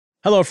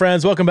Hello,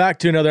 friends. Welcome back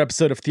to another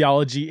episode of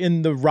Theology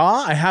in the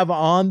Raw. I have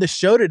on the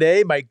show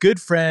today my good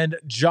friend,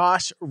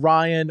 Josh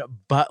Ryan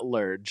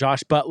Butler.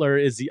 Josh Butler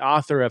is the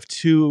author of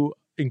two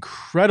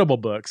incredible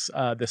books,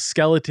 The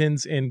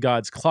Skeletons in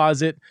God's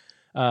Closet.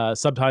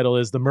 Subtitle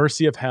is The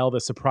Mercy of Hell,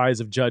 The Surprise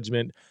of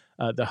Judgment,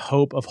 The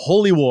Hope of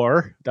Holy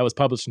War. That was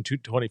published in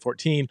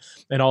 2014.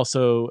 And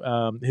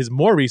also his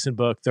more recent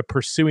book, The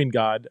Pursuing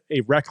God, A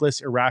Reckless,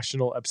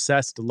 Irrational,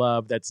 Obsessed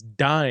Love That's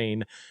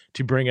Dying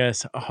to Bring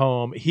Us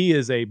Home. He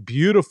is a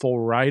beautiful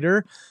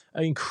writer,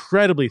 an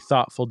incredibly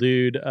thoughtful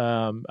dude,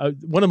 one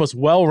of the most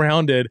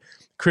well-rounded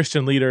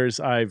Christian leaders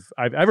I've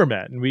ever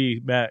met. And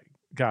we met,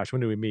 gosh,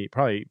 when did we meet?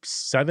 Probably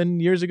 7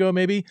 years ago,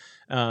 maybe,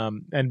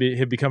 and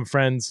have become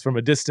friends from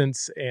a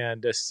distance,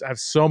 and just have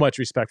so much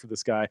respect for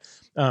this guy.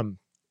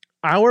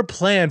 Our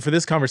plan for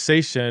this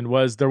conversation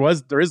was there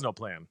is no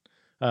plan.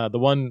 The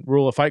one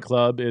rule of Fight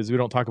Club is we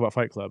don't talk about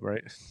Fight Club,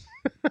 right?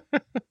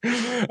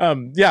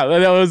 That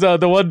was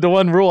the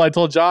one rule I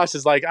told Josh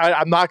is like,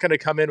 I'm not going to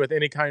come in with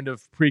any kind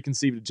of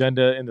preconceived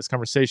agenda in this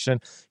conversation.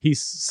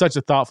 He's such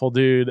a thoughtful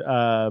dude.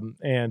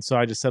 And so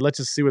I just said, let's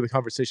just see where the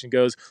conversation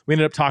goes. We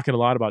ended up talking a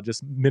lot about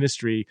just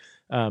ministry,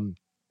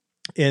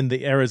 in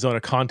the Arizona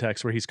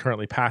context where he's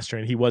currently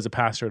pastoring. He was a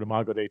pastor at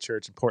Imago Dei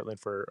Church in Portland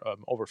for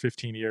over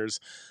 15 years,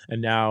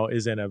 and now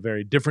is in a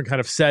very different kind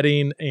of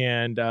setting.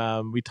 And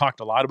we talked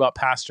a lot about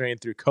pastoring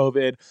through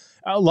COVID.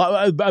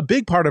 A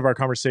big part of our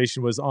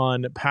conversation was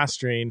on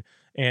pastoring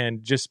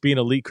and just being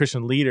a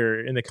Christian leader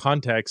in the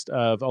context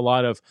of a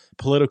lot of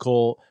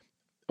political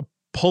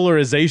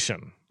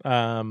polarization.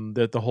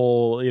 That the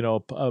whole,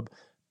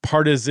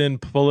 partisan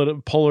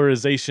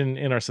polarization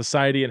in our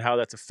society and how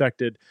that's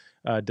affected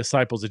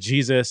disciples of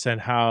Jesus,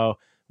 and how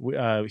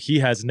he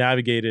has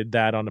navigated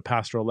that on a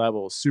pastoral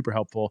level is super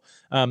helpful.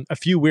 A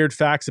few weird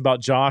facts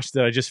about Josh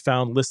that I just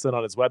found listed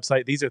on his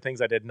website. These are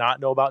things I did not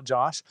know about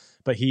Josh,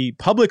 but he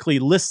publicly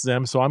lists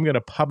them, so I'm going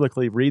to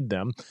publicly read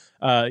them.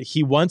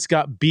 He once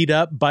got beat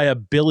up by a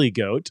billy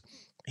goat.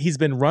 He's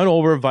been run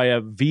over by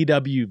a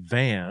VW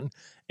van.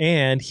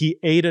 And he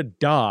ate a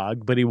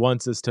dog, but he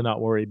wants us to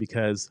not worry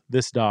because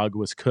this dog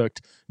was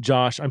cooked.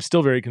 Josh, I'm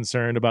still very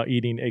concerned about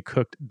eating a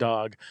cooked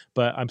dog,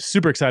 but I'm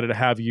super excited to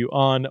have you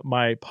on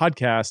my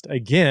podcast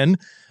again.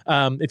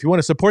 If you want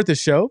to support this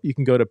show, you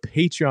can go to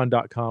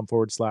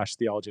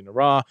patreon.com/theology in the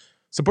raw.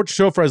 Support the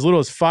show for as little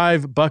as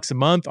 $5 a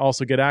month.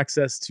 Also get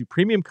access to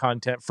premium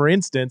content. For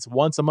instance,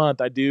 once a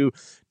month, I do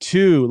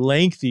 2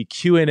 lengthy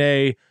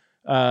Q&A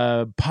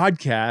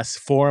podcasts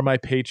for my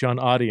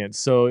Patreon audience.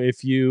 So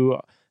if you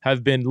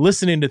have been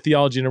listening to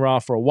Theology in the Raw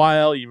for a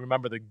while, you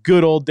remember the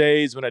good old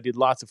days when I did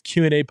lots of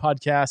Q&A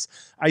podcasts.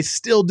 I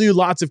still do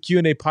lots of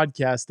Q&A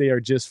podcasts. They are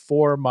just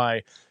for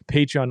my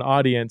Patreon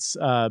audience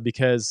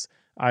because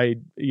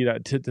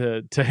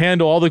to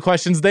handle all the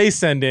questions they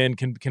send in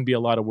can be a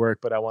lot of work,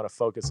 but I want to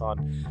focus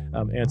on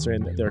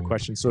answering their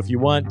questions. So if you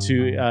want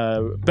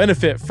to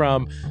benefit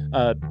from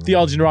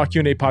Theology in the Raw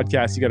Q&A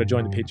podcast, you got to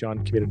join the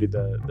Patreon community.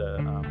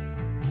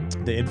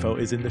 The info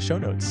is in the show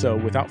notes. So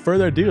without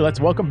further ado, let's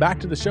welcome back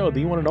to the show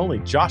the one and only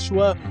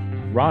Joshua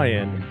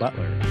Ryan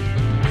Butler.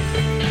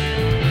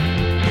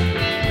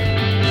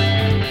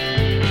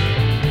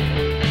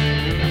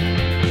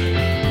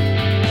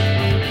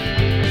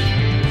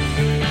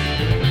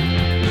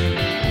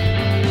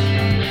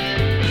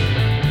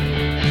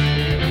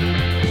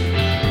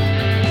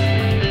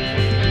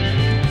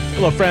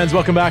 Hello, friends.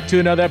 Welcome back to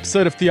another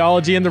episode of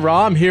Theology in the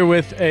Raw. I'm here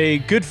with a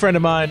good friend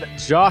of mine,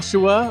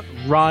 Joshua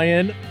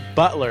Ryan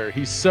Butler.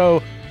 He's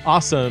so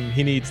awesome,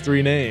 he needs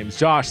 3 names.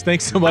 Josh,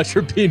 thanks so much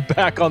for being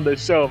back on the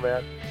show,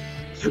 man.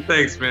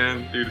 Thanks,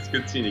 man. Dude, it's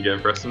good seeing you again,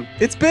 Preston.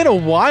 It's been a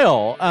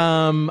while.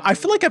 I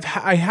feel like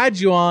I had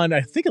you on, I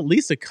think at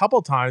least a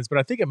couple times, but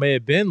I think it may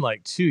have been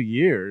like 2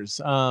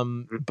 years.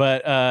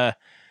 I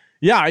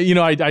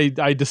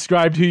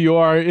described who you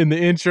are in the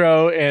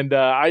intro, and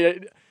I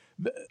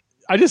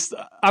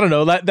don't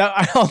know, that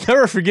I'll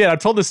never forget. I've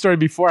told this story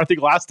before, I think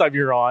last time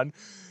you were on.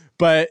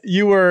 But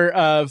you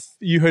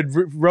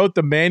wrote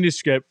the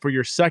manuscript for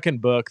your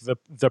second book,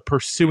 the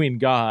Pursuing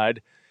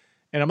God.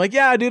 And I'm like,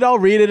 yeah, dude, I'll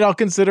read it. I'll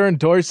consider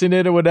endorsing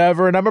it or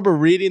whatever. And I remember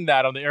reading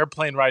that on the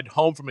airplane ride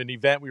home from an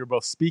event we were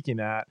both speaking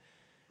at.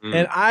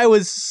 And I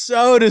was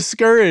so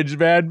discouraged,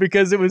 man,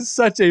 because it was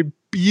such a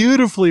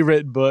beautifully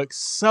written book,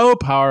 so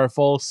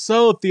powerful,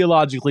 so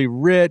theologically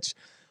rich,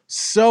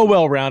 so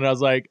well-rounded. I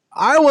was like,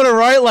 I want to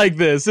write like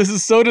this. This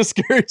is so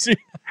discouraging.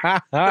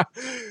 Well,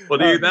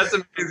 dude, that's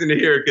amazing to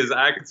hear, because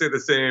I could say the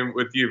same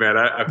with you, man.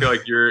 I feel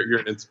like you're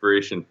an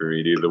inspiration for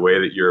me, dude. The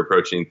way that you're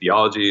approaching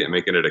theology and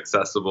making it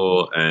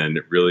accessible and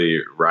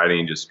really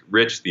writing just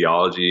rich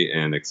theology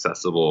and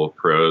accessible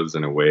prose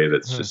in a way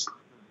that's just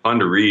fun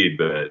to read,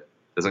 but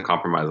doesn't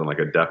compromise on like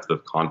a depth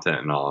of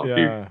content and all.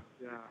 Yeah.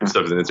 Dude,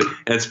 stuff is, and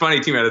it's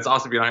funny too, man. It's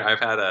awesome. I've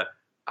had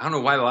I don't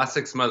know why the last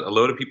 6 months, a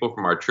load of people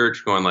from our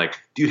church going like,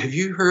 dude, have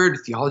you heard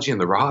Theology in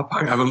the Raw?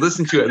 I've been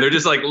listening to it. And they're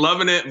just like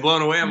loving it and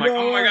blown away. I'm like,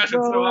 oh my gosh, it's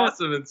so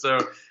awesome. And so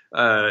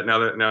now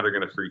they're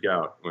going to freak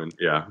out when,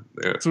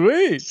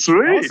 Sweet.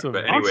 Awesome.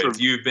 But anyways,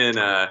 you've been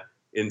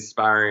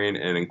inspiring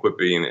and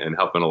equipping and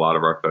helping a lot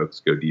of our folks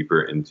go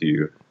deeper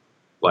into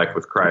life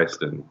with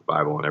Christ and the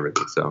Bible and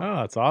everything. So, oh,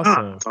 that's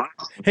awesome.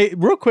 Hey,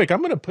 real quick,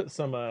 I'm gonna put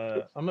some.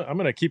 I'm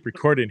gonna keep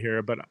recording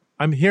here, but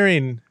I'm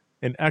hearing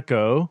an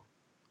echo.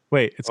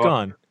 Wait, it's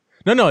gone.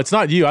 No, it's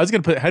not you. I was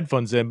gonna put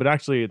headphones in, but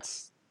actually,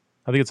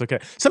 I think it's okay.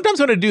 Sometimes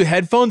when I do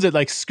headphones, it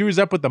like screws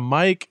up with the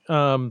mic.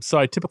 So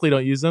I typically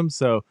don't use them.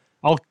 So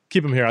I'll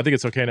keep them here. I think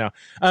it's okay now.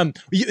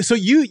 So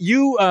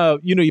you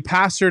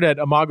pastored at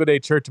Imago Dei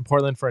Church in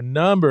Portland for a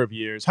number of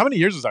years. How many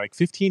years was that? Like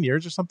 15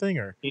 years or something?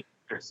 Or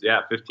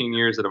yeah, 15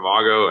 years at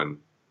Imago and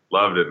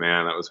loved it,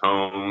 man. That was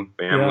home,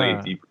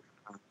 family,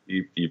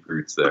 deep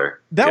roots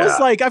there. That was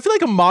like, I feel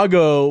like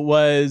Imago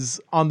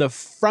was on the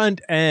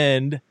front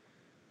end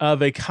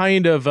of a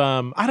kind of,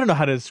 I don't know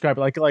how to describe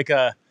it, like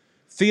a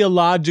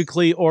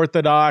theologically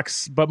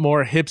orthodox, but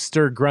more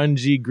hipster,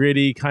 grungy,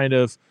 gritty kind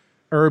of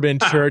urban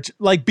church.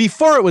 Like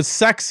before it was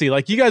sexy,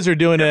 like you guys are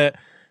doing it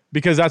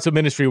because that's what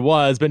ministry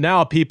was. But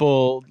now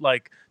people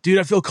like, dude,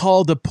 I feel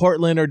called to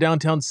Portland or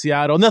downtown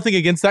Seattle. Nothing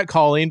against that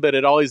calling, but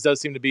it always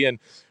does seem to be in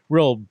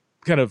real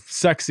kind of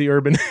sexy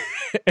urban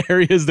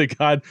areas that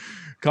God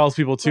calls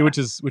people to, which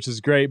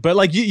is great. But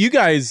like you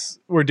guys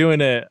were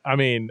doing it. I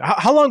mean,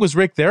 how long was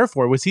Rick there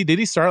for? Did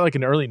he start like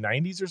in the early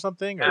 90s or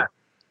something? Or? Yeah.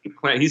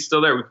 He's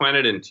still there. We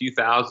planted in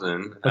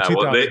 2000.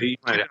 2000.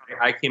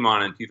 I came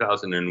on in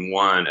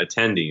 2001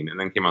 attending and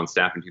then came on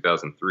staff in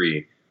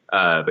 2003.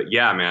 But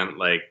yeah, man,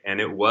 like, and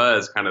it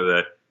was kind of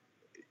the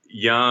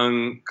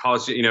young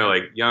college,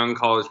 like young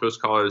college,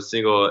 post-college,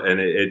 single. And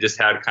it just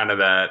had kind of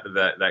that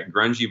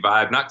grungy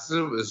vibe, not because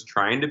it was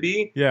trying to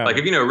be. Yeah. Like,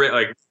 if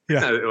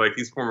like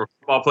he's a former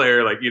football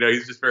player, like,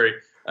 he's just very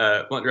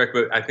blunt, direct.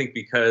 But I think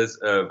because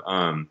of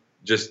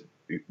just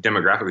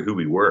demographically who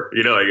we were,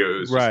 like it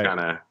was just kind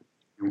of,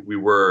 we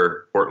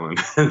were Portland.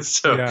 And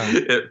so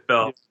it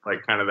felt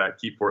like kind of that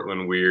keep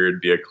Portland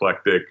weird, the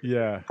eclectic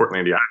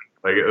Portlandia.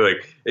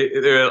 Like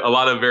there are a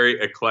lot of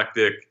very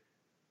eclectic,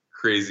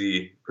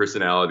 crazy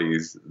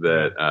personalities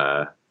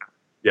that,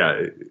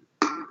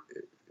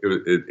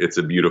 it's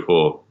a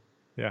beautiful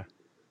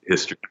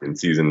history and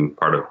season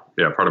part of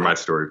my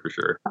story for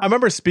sure. I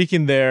remember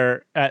speaking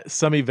there at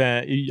some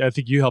event. I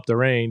think you helped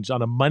arrange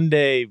on a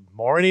Monday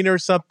morning or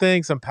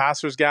something, some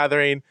pastors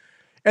gathering.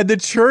 And the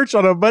church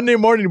on a Monday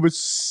morning was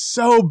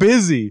so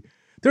busy.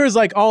 There was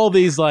like all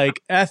these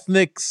like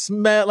ethnic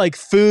smell, like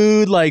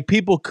food, like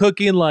people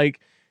cooking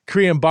like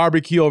Korean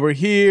barbecue over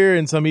here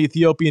and some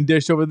Ethiopian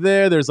dish over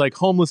there. There's like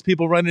homeless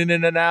people running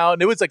in and out.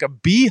 And it was like a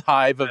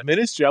beehive of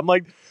ministry. I'm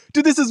like,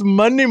 dude, this is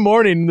Monday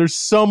morning and there's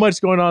so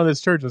much going on in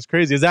this church. It's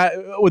crazy.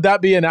 Would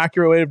that be an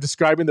accurate way of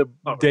describing the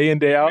day in,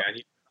 day out?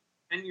 Man,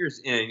 10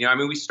 years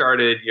in, we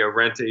started,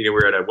 renting, we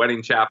were at a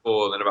wedding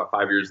chapel, and then about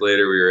 5 years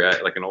later, we were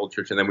at like an old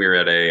church, and then we were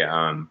at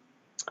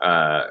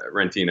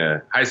renting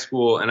a high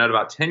school. And at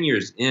about 10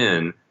 years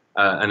in,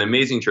 an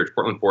amazing church,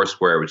 Portland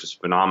Foursquare, which is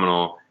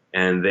phenomenal.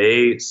 And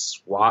they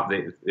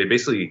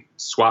basically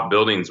swapped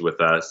buildings with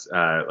us.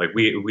 Like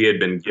we had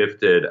been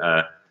gifted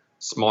a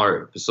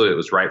smaller facility that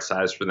was right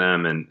size for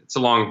them. And it's a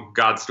long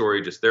God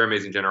story, just their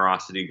amazing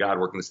generosity, God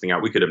working this thing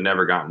out. We could have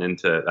never gotten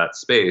into that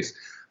space.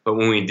 But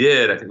when we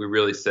did, I think we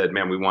really said,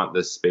 man, we want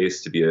this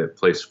space to be a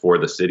place for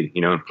the city,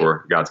 and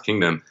for God's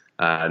kingdom,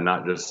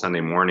 not just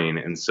Sunday morning.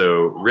 And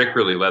so Rick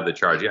really led the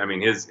charge. I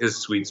mean, his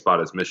sweet spot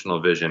is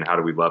missional vision. How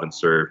do we love and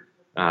serve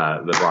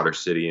the broader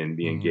city and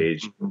be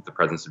engaged with the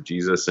presence of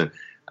Jesus and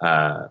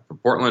for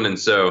Portland? And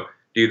so,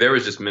 dude, there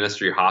was just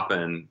ministry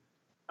hopping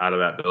out of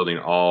that building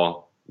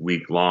all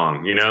week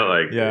long, and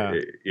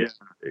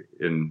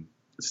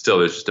still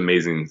there's just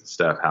amazing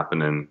stuff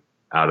happening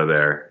out of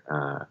there.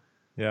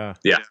 Yeah.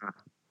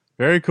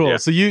 Very cool. Yeah.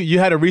 So you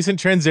had a recent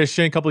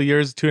transition a couple of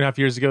years, 2.5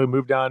 years ago,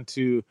 moved down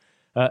to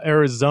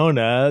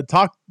Arizona.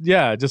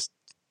 Just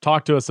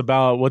talk to us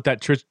about what that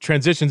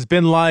transition's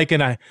been like.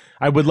 And I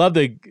would love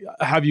to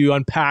have you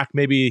unpack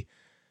maybe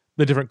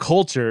the different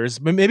cultures,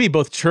 maybe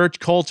both church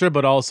culture,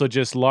 but also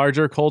just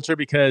larger culture,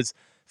 because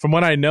from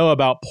what I know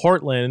about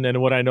Portland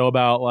and what I know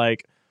about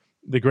like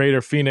the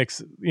greater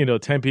Phoenix,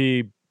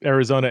 Tempe,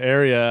 Arizona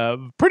area,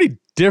 pretty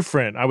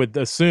different, I would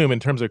assume, in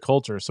terms of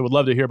culture. So would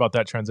love to hear about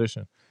that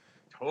transition.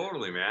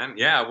 Totally, man.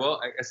 Yeah. Well,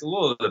 I guess a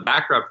little of the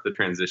backdrop to the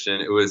transition.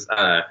 It was,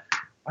 I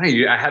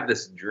had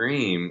this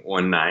dream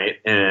one night,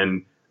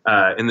 and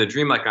in the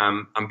dream, like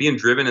I'm being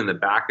driven in the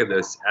back of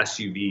this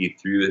SUV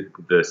through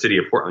the city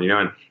of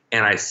Portland,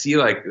 and I see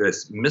like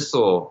this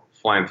missile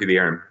flying through the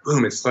air, and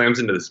boom, it slams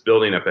into this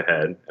building up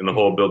ahead, and the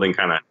whole building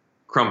kind of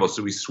crumbles.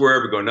 So we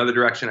swerve, we go another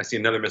direction. I see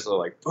another missile,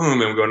 like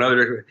boom, and we go another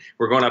direction.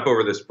 We're going up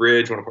over this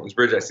bridge, one of Portland's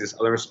bridge. I see this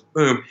other missile,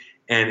 boom.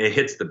 And it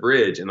hits the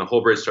bridge, and the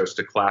whole bridge starts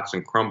to collapse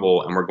and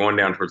crumble, and we're going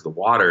down towards the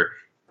water.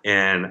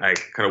 And I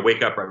kind of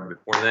wake up right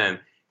before then.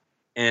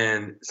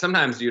 And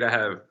sometimes, dude, I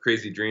have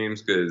crazy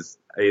dreams because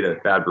I ate a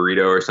bad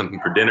burrito or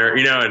something for dinner,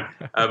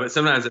 but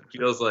sometimes it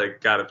feels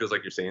like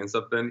you're saying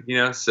something,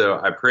 So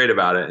I prayed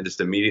about it, and just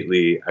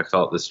immediately I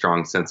felt this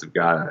strong sense of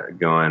God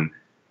going,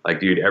 like,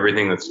 dude,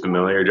 everything that's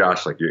familiar,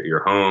 Josh, like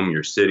your home,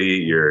 your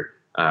city, your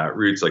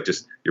roots, like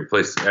just your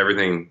place,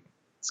 everything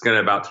it's going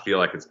to about to feel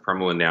like it's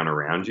crumbling down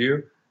around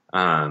you.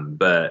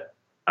 But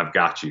I've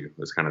got you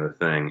was kind of the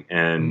thing.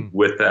 And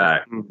with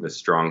that, the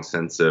strong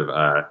sense of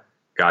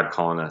God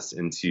calling us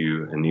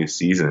into a new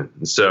season.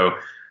 And so,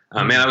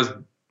 man, that was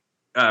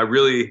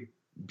really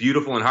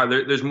beautiful and hard.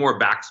 There's more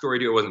backstory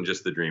to it. It wasn't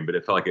just the dream, but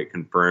it felt like it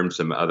confirmed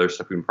some other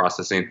stuff we've been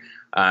processing.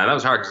 And that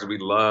was hard because we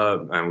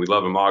love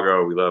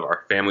Imago. We love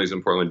our families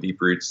in Portland, deep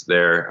roots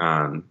there,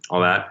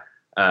 all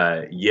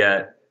that.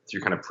 Yet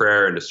through kind of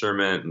prayer and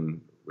discernment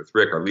and with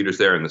Rick, our leaders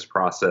there in this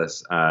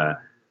process,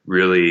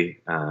 really,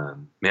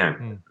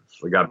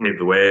 we got paved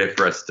the way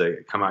for us to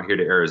come out here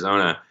to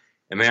Arizona.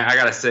 And man, I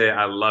got to say,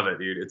 I love it,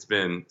 dude. It's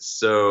been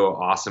so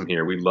awesome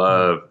here. We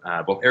love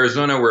both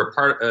Arizona. We're a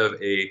part of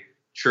a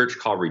church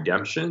called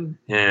Redemption,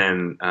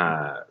 and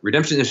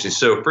Redemption is interesting.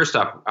 So first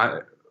off, I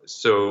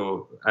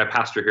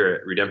pastor here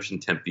at Redemption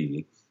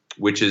Tempe,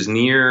 which is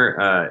near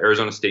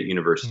Arizona State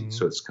University.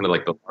 So it's kind of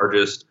like the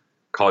largest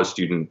college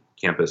student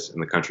campus in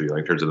the country, like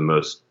in terms of the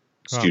most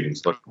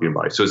students. So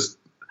it's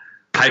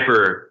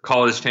hyper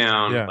college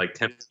town. Like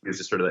Tempe is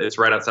just sort of, it's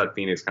right outside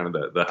Phoenix, kind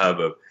of the hub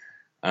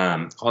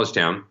of college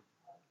town.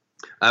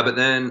 But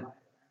then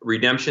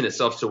Redemption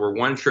itself, so we're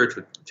one church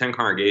with 10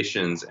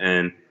 congregations,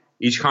 and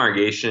each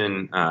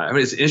congregation,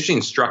 it's an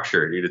interesting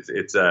structure, dude.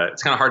 It's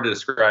kind of hard to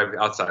describe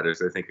outsiders.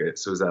 I think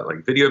so. Is that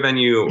like video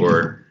venue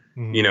or,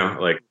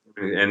 like,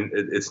 and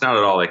it's not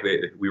at all like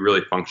we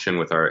really function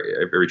with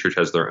every church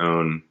has their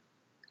own,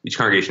 each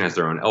congregation has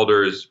their own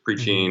elders,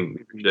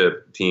 preaching,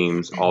 leadership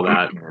teams, all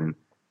that. And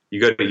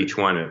you go to each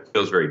one, and it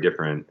feels very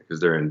different because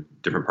they're in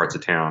different parts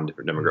of town,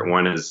 different demographic.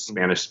 One is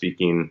Spanish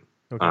speaking,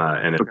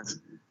 and it's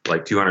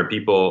like 200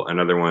 people.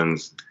 Another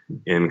one's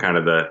in kind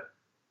of the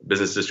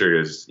business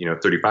district is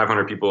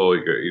 3,500 people.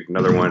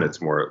 Another one,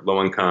 it's more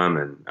low income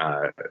and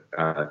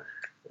hard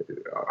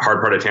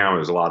part of town.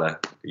 There's a lot of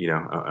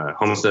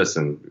homelessness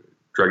and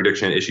drug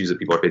addiction issues that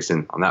people are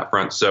facing on that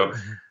front. So,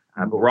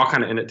 but we're all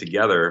kind of in it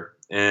together.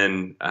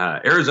 And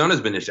Arizona's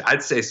been interesting.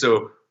 I'd say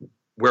so.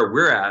 Where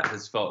we're at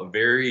has felt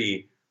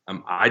very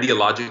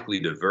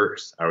ideologically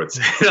diverse. I would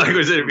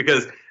say,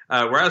 because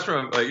where I was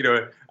from,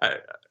 I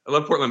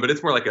love Portland, but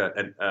it's more like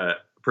a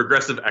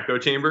progressive echo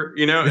chamber,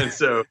 and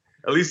so.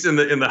 At least in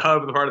the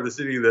hub, the part of the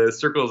city, the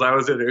circles I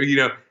was in,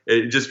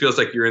 it just feels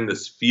like you're in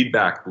this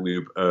feedback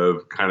loop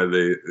of kind of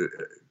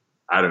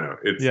I don't know.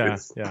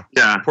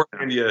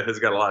 Portlandia has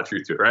got a lot of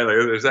truth to it, right? Like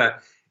there's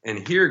that.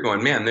 And here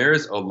going, man,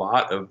 there's a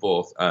lot of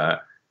both, I've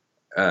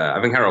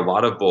encountered a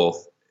lot of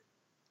both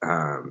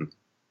the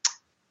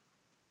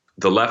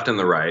left and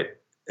the right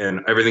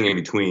and everything in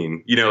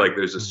between, like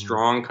there's a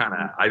strong kind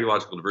of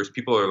ideological diversity.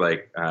 People are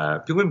like,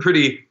 people are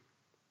pretty,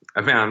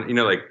 I found,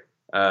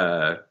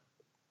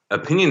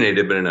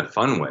 opinionated, but in a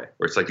fun way,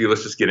 where it's like,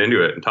 let's just get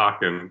into it and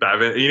talk and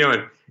dive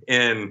in,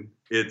 and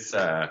it's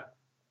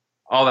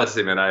all that to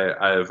say, man,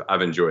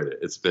 I've enjoyed it.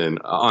 It's been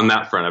on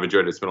that front. I've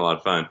enjoyed it. It's been a lot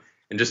of fun,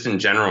 and just in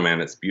general, man,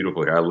 it's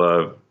beautiful. I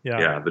love,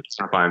 the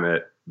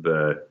climate,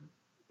 the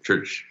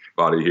church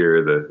body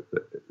here, the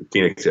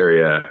Phoenix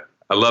area.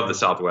 I love the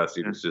Southwest.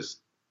 It's beautiful.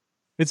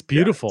 It's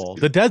beautiful.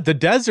 The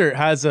desert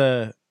has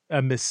a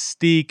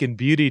mystique and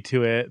beauty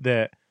to it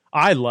that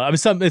I love.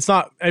 It's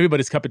not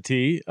everybody's cup of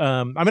tea.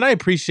 I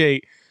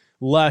appreciate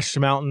lush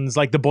mountains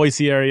like the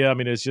Boise area.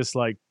 It's just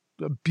like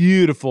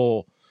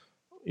beautiful,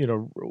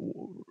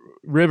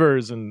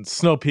 rivers and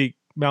Snow Peak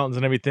mountains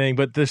and everything.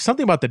 But there's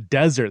something about the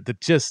desert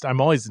that I'm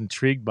always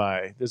intrigued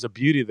by. There's a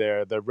beauty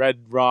there. The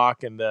red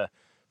rock and the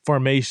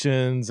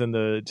formations and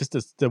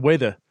the way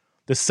the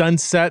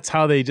sunsets,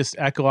 how they just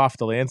echo off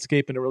the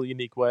landscape in a really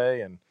unique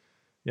way. And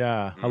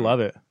I love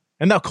it.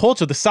 And that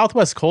culture, the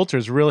Southwest culture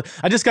is really,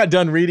 I just got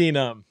done reading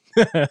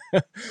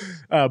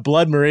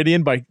Blood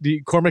Meridian by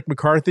Cormac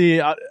McCarthy.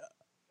 Wow.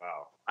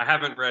 I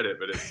haven't read it,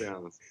 but it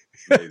sounds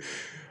amazing.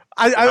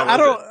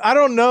 I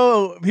don't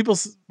know.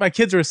 My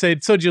kids were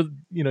saying, so did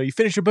you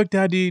finish your book,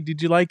 Dad?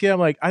 Did you like it?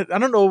 I'm like, I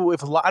don't know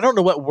I don't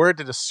know what word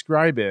to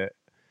describe it.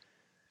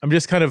 I'm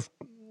just kind of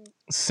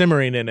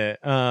simmering in it.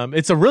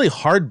 It's a really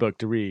hard book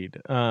to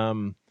read.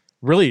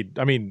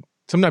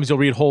 Sometimes you'll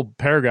read whole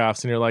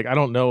paragraphs and you're like, I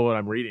don't know what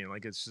I'm reading.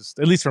 Like, it's just,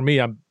 at least for me,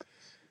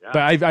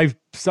 but I've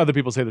other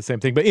people say the same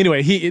thing. But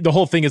anyway, the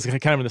whole thing is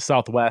kind of in the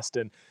Southwest,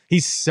 and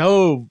he's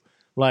so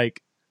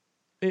like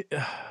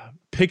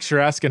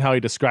picturesque in how he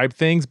described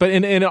things, but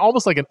in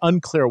almost like an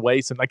unclear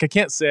way. So like, I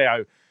can't say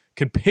I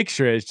can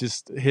picture it. It's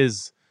just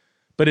his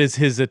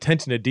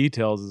attention to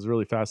details is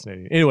really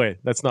fascinating. Anyway,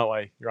 that's not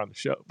why you're on the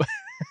show.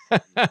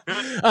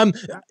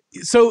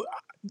 So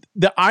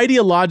the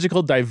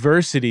ideological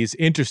diversity is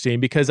interesting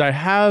because I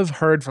have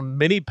heard from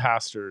many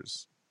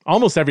pastors,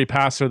 almost every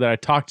pastor that I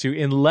talk to,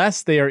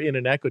 unless they are in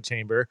an echo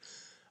chamber,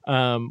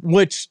 John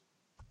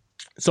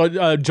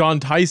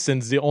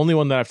Tyson's the only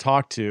one that I've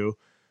talked to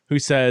who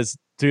says,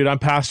 dude, I'm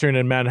pastoring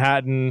in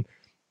Manhattan.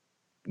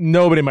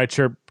 Nobody in my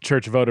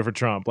church voted for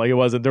Trump. Like,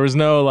 there was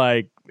no,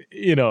 like,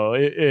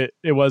 it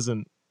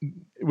wasn't,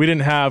 we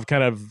didn't have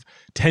kind of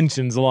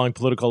tensions along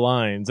political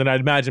lines. And I'd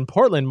imagine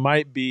Portland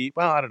might be,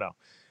 well, I don't know.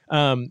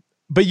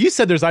 But you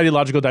said there's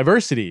ideological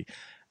diversity.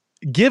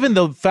 given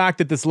the fact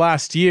that this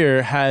last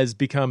year has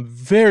become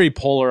very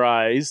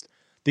polarized,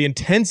 the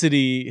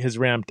intensity has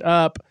ramped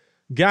up,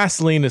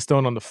 gasoline is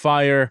thrown on the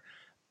fire.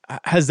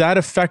 Has that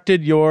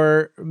affected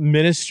your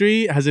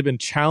ministry? Has it been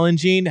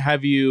challenging?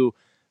 Have you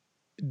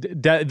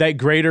that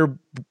greater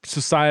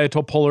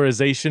societal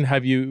polarization?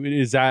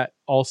 Is that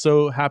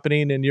also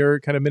happening in your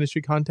kind of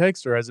ministry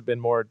context, or has it been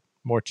more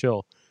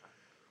chill?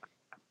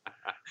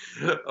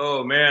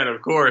 Oh man,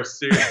 of course,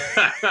 dude.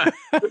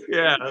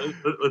 Yeah,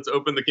 let's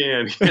open the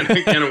can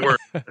of worms.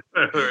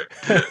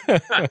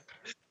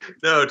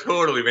 No,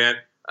 totally, man.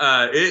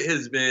 It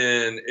has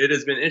been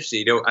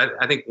interesting.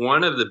 I think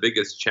one of the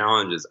biggest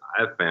challenges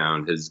I've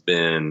found has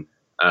been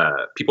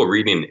people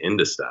reading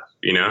into stuff.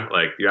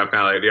 Like I'm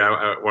kind of like,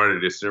 I wanted to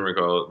do a sermon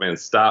called, man,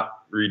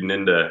 stop reading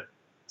into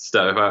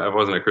stuff. If I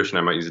wasn't a Christian,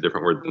 I might use a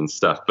different word than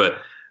stuff, but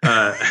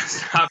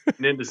stop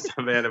reading into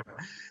stuff, man.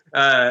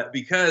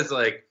 Because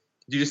like,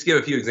 you just give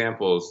a few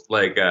examples.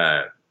 Like,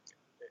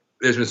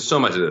 there's been so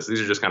much of this.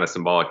 These are just kind of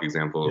symbolic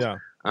examples. Yeah.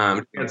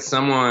 We had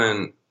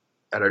someone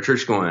at our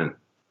church going,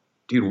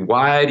 dude,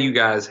 why do you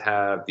guys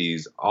have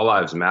these All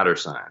Lives Matter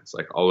signs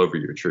like all over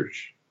your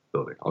church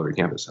building, all over your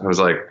campus? I was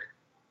like,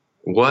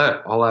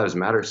 what All Lives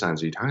Matter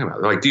signs are you talking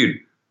about? They're like, dude,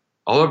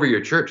 all over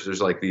your church,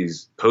 there's like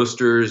these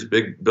posters,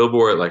 big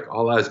billboard, like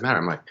All Lives Matter.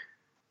 I'm like,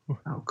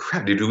 oh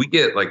crap, dude, did we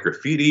get like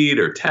graffitied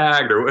or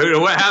tagged or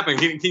what happened?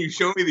 Can you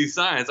show me these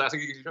signs? I was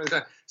like, can you show me these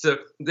signs? So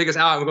take us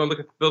out and we're going to look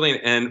at the building.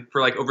 And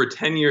for like over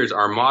 10 years,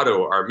 our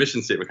motto, our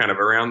mission statement kind of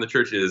around the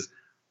church is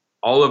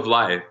all of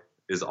life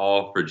is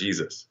all for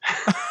Jesus.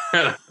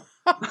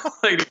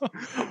 Like,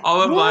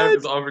 all of life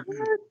is all for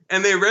Jesus.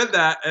 And they read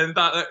that and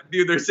thought,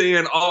 dude, they're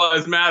saying all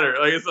lives matter.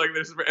 Like, it's like,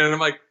 and I'm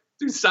like,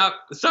 dude, stop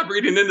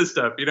reading into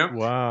stuff,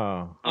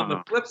 Wow. On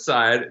the flip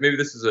side, maybe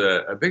this is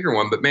a bigger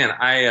one, but man,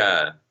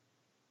 I,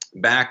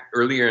 back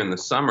earlier in the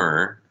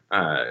summer,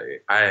 I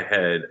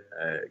had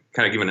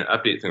kind of given an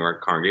update to our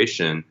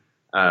congregation.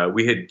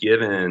 We had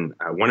given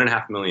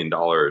 $1.5 million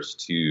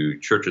to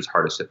churches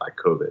hardest hit by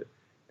COVID.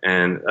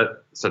 And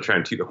so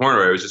trying to toot the horn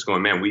away, I was just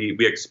going, man, we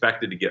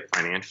expected to get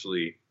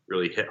financially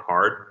really hit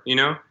hard,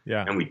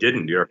 Yeah. And we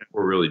didn't.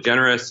 We're really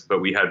generous, but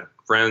we had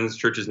friends,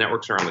 churches,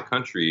 networks around the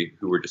country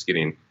who were just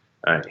getting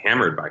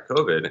hammered by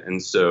COVID.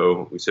 And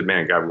so we said,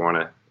 man, God, we want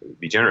to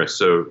be generous.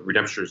 So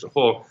Redemption as a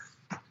whole.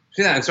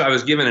 Yeah, and so I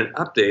was given an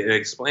update and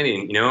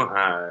explaining,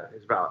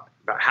 it's about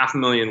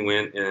 $500,000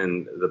 went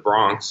in the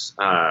Bronx,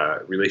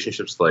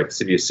 relationships like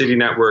City of City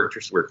Network,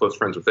 just we're close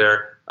friends with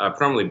there,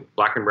 predominantly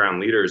Black and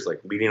brown leaders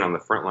like leading on the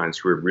front lines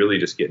who were really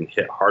just getting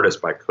hit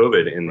hardest by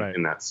COVID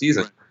in that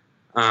season.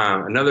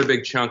 Another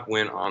big chunk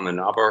went on the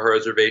Navajo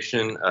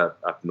Reservation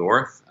up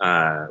north,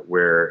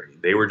 where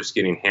they were just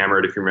getting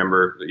hammered, if you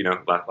remember,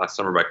 last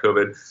summer by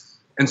COVID.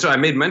 And so I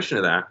made mention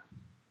of that.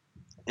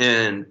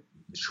 And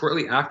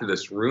shortly after,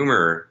 this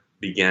rumor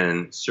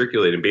began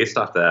circulating based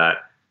off that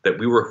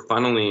we were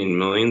funneling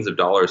millions of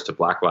dollars to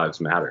Black Lives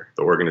Matter,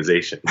 the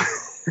organization.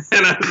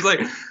 And I was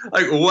like,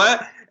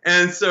 what?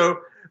 And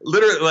so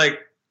literally, like,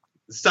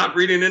 stop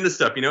reading into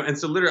stuff, And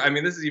so literally, I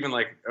mean, this is even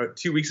like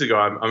 2 weeks ago,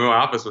 I'm in my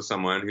office with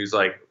someone who's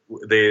like,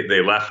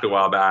 they left a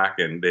while back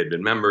and they had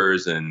been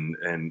members and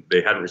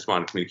they hadn't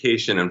responded to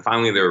communication. And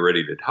finally they were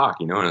ready to talk,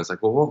 And I was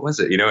like, well, what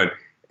was it?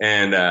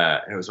 And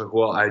it was like,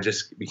 well, I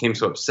just became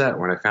so upset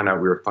when I found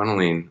out we were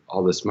funneling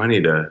all this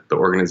money to the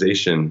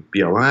organization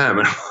BLM.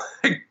 And I'm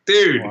like,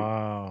 dude,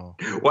 wow.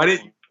 Why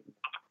didn't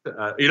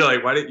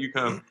why didn't you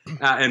come?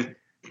 And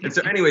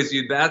so anyways,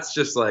 dude, that's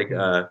just like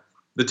the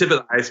tip of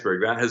the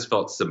iceberg. That has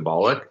felt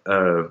symbolic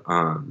of,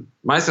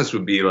 my sense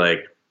would be like,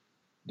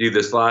 dude,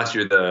 this last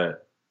year, the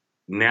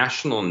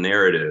national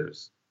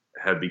narratives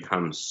have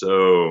become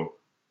so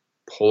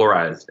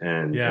polarized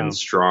and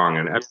strong.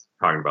 And everyone's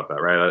talking about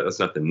that, right? That's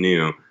nothing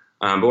new.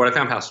 But what I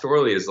found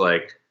pastorally is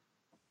like,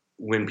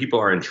 when people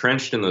are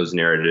entrenched in those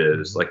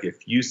narratives, like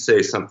if you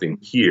say something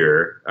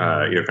here,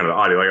 kind of the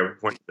audio, like I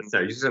point to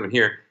the you say something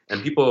here,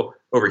 and people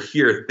over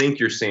here think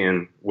you're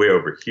saying way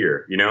over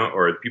here,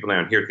 or people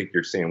down here think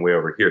you're saying way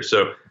over here.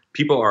 So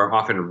people are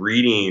often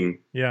reading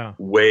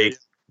way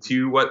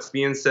to what's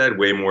being said,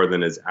 way more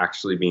than is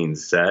actually being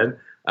said.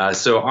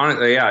 So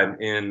honestly,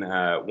 in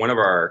one of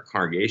our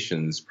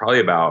congregations,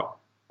 probably about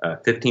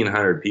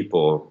 1,500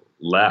 people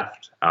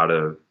left out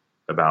of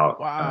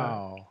about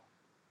wow.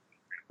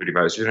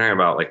 35. So you're talking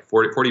about like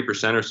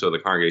 40% or so of the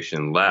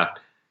congregation left.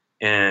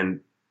 And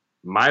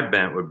my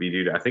bent would be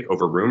due to, I think,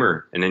 over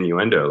rumor and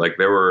innuendo. Like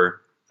there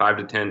were 5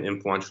 to 10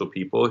 influential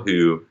people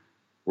who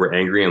were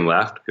angry and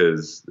left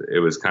because it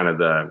was kind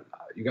of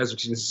you guys are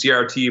teaching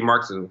CRT,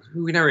 Marxism.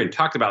 We never even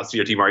talked about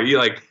CRT, Mark. You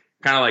like,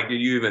 kind of like,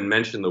 you even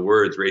mentioned the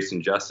words race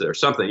and justice or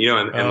something,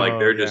 and like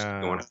they're just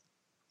going.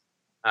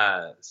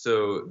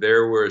 So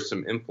there were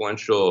some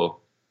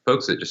influential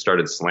folks that just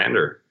started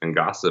slander and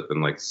gossip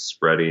and like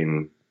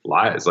spreading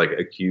lies, like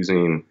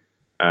accusing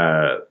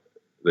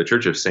the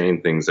church of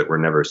saying things that were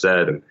never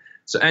said. And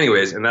so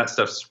anyways, and that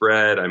stuff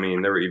spread. I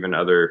mean, there were even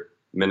other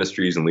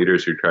ministries and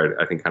leaders who tried,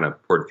 I think, kind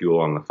of poured fuel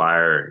on the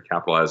fire and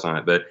capitalized on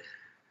it. But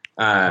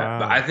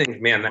I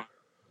think, man,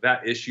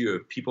 that issue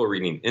of people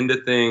reading into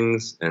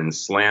things and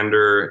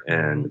slander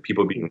and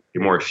people being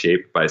more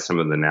shaped by some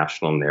of the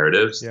national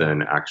narratives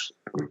than actually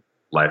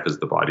life as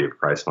the body of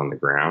Christ on the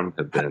ground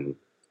have been,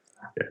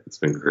 it's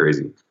been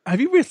crazy.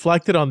 Have you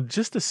reflected on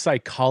just the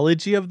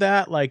psychology of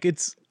that? Like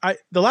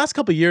the last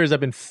couple of years I've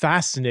been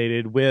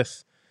fascinated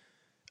with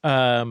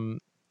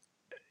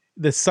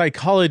the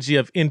psychology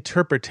of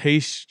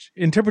interpretation,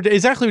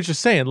 exactly what you're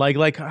saying.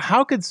 Like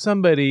how could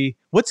somebody,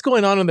 what's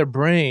going on in their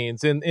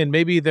brains and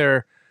maybe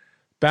their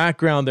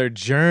background, their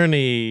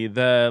journey,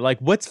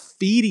 what's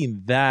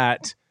feeding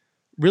that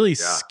really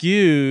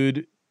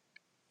skewed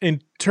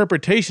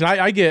interpretation?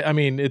 I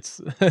mean,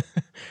 it's,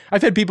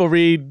 I've had people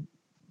read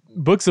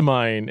books of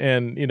mine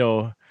and,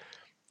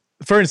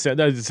 for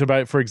instance,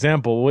 for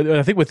example,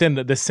 I think within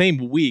the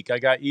same week, I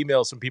got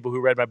emails from people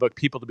who read my book,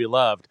 People to Be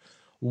Loved.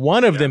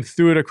 One of them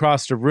threw it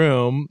across the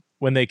room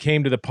when they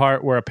came to the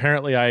part where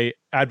apparently I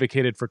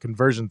advocated for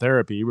conversion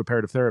therapy,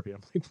 reparative therapy.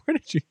 I'm like, where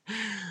did you?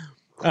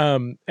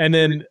 And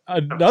then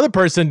another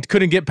person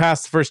couldn't get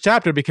past the first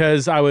chapter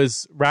because I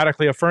was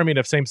radically affirming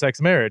of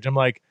same-sex marriage. I'm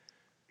like,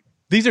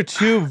 these are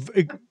two,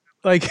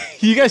 like,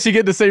 you guys should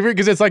get the same read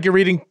because it's like you're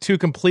reading two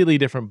completely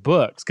different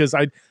books. Because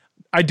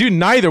I do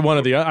neither one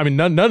of the, I mean,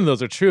 none of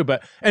those are true,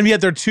 and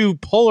yet they're two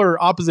polar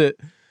opposite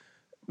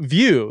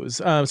views.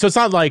 So it's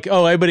not like,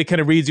 oh, everybody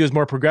kind of reads you as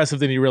more progressive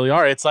than you really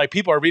are. It's like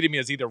people are reading me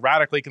as either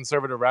radically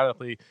conservative,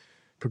 radically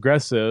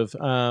progressive.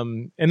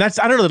 And that's,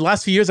 I don't know, the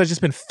last few years I've just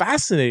been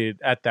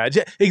fascinated at that.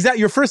 Exactly.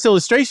 Your first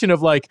illustration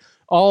of like,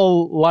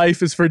 all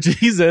life is for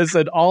Jesus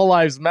and all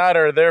lives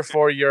matter,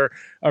 therefore you're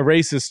a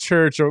racist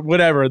church or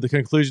whatever the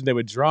conclusion they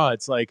would draw.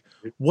 It's like,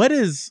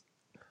 is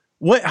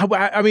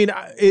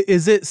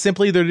it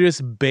simply they're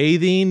just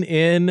bathing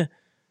in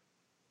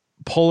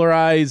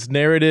polarized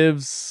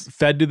narratives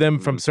fed to them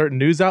from certain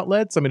news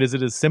outlets? I mean, is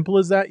it as simple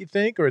as that, you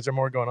think, or is there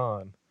more going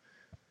on?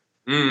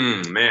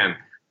 Man,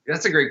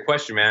 that's a great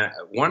question, man.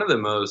 One of the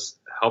most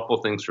helpful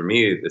things for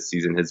me this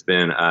season has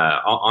been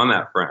on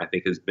that front, I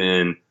think, has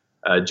been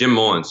Jim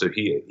Mullen. So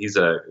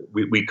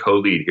we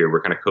co-lead here.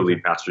 We're kind of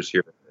co-lead pastors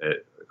here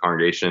at the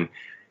congregation.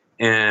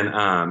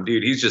 And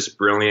dude, he's just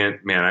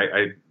brilliant,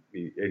 man.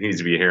 It needs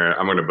to be here.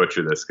 I'm going to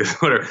butcher this because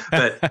whatever,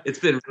 but it's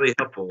been really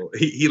helpful.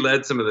 He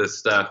led some of this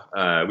stuff.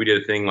 We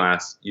did a thing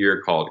last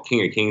year called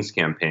King of Kings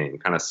campaign,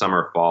 kind of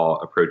summer, fall,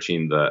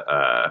 approaching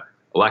the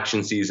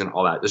election season,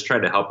 all that. Just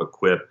tried to help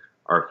equip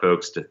our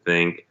folks to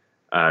think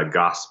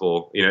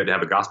gospel, to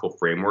have a gospel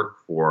framework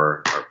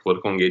for our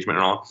political engagement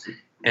and all.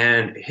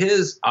 And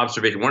his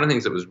observation, one of the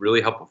things that was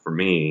really helpful for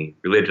me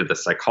related to the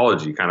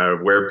psychology, kind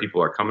of where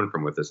people are coming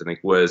from with this, I think,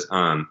 was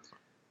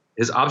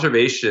his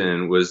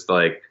observation was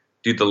like,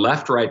 dude, the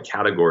left-right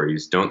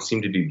categories don't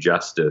seem to do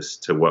justice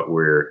to what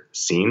we're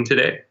seeing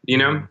today,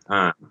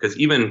 because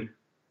even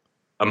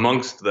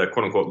amongst the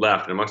quote-unquote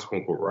left and amongst the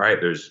quote-unquote right,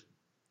 there's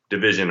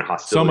division,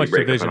 hostility. So much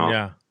division,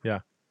 yeah.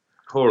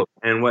 Totally.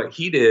 And what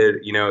he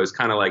did, is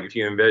kind of like, if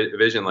you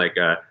envision like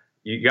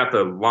you got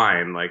the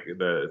line, like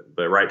the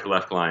right to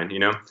left line,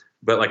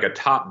 but like a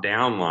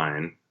top-down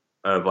line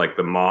of like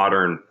the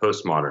modern,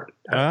 postmodern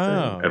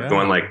type thing, of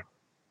going like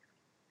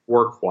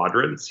 4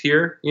 quadrants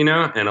here, and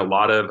a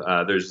lot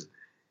of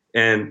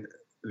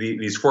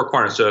these 4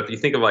 quadrants. So if you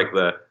think of like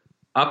the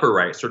upper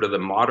right, sort of the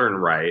modern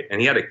right,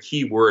 and he had a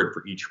key word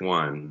for each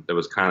one that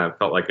was kind of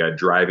felt like a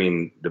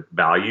driving the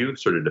value,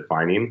 sort of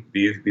defining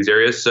these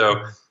areas.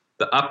 So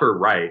the upper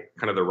right,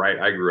 kind of the right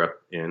I grew up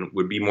in,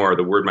 would be more,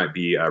 the word might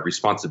be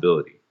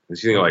responsibility.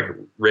 It's you think like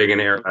Reagan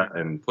era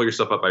and pull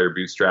yourself up by your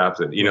bootstraps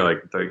and,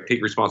 like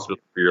take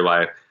responsibility for your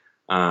life.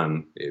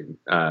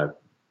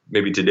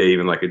 Maybe today,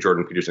 even like a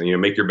Jordan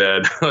Peterson, make your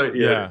bed,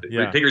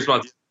 take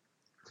responsibility.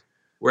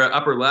 Where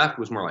upper left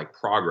was more like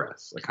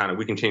progress, like kind of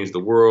we can change the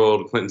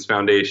world, Clinton's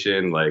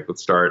Foundation, like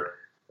let's start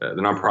the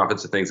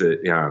nonprofits and things that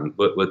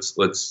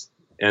let's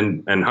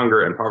end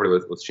hunger and poverty,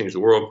 let's change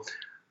the world.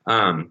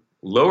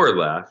 Lower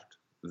left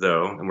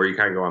though, and where you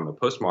kind of go on the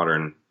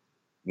postmodern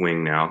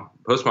wing now,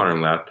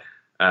 postmodern left,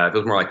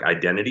 feels more like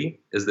identity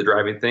is the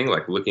driving thing,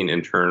 like looking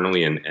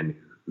internally and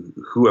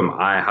who am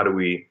I? How do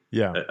we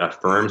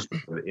affirm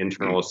the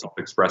internal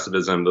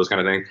self-expressivism, those kind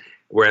of things?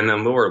 Where and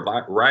then lower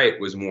right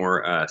was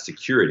more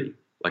security,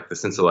 like the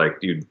sense of like,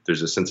 dude,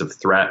 there's a sense of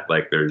threat,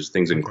 like there's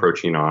things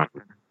encroaching on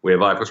way of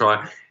life, what's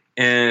wrong?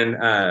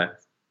 And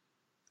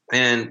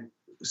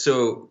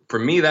so for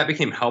me, that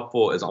became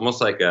helpful as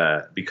almost like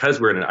because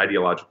we're in an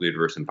ideologically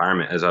diverse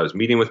environment, as I was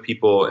meeting with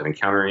people and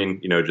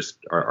encountering, just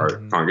our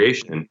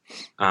congregation,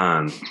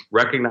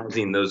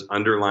 recognizing those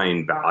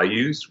underlying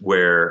values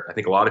where I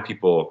think a lot of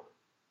people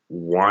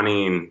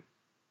wanting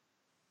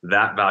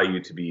that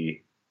value to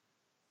be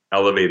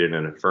elevated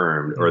and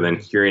affirmed, or then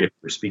hearing if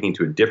you're speaking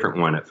to a different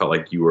one, it felt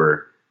like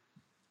you're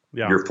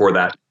for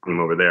that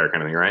team over there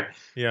kind of thing, right?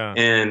 Yeah.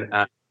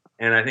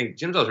 And I think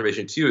Jim's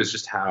observation too is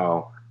just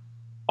how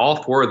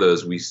all 4 of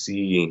those we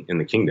see in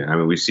the kingdom. I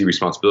mean, we see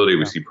responsibility,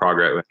 we see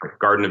progress.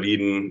 Garden of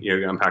Eden,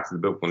 unpacks the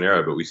biblical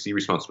narrative, but we see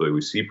responsibility,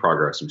 we see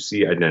progress, we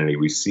see identity,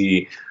 we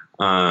see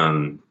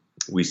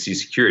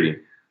security.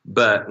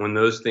 But when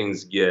those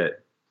things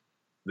get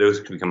those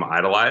can become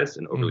idolized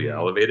and overly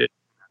elevated.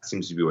 That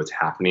seems to be what's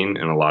happening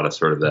in a lot of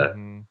sort of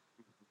the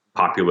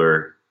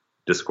popular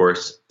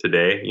discourse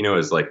today,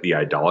 is like the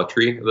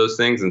idolatry of those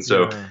things. And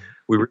so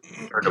we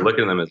started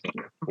looking at them as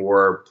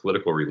core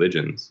political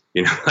religions,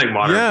 like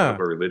modern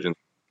political religions.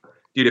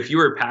 Dude, if you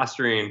were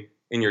pastoring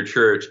in your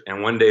church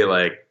and one day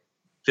like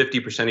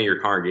 50% of your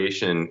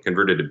congregation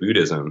converted to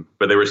Buddhism,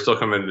 but they were still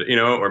coming,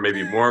 or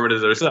maybe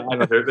Mormonism or something. I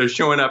don't know, they're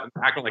showing up and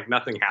acting like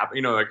nothing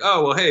happened, like,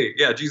 oh, well, hey,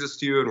 yeah, Jesus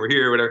too, and we're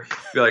here, whatever.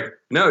 Be like,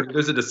 no,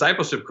 there's a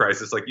discipleship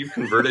crisis. Like, you've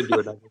converted to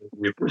another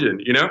religion,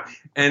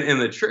 And in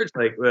the church,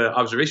 like the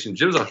observation,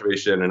 Jim's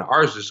observation, and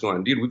ours just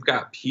going, dude, we've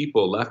got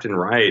people left and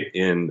right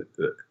in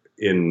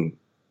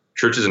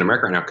churches in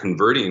America right now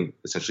converting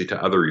essentially to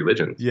other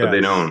religions, but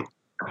they don't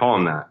call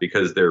them that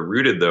because they're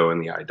rooted, though, in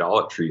the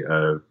idolatry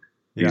of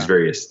these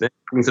various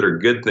things that are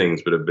good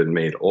things, but have been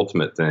made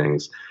ultimate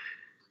things.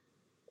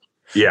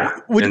 Yeah.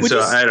 I don't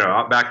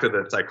know, back to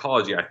the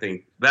psychology, I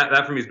think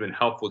that for me has been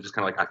helpful. Just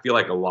kind of like, I feel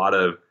like a lot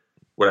of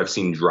what I've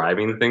seen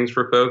driving things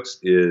for folks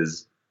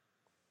is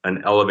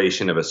an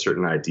elevation of a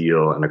certain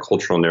ideal and a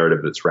cultural narrative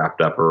that's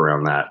wrapped up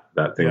around that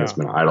thing that's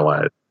been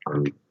idolized.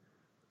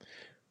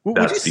 Would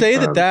you say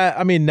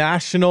that,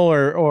 national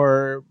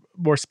or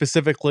more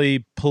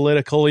specifically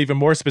political, even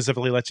more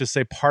specifically, let's just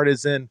say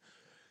partisan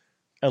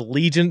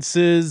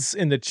allegiances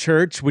in the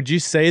church, would you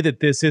say that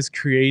this is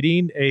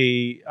creating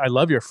I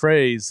love your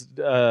phrase,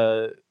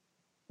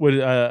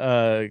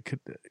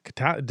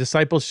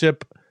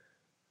 discipleship,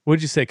 what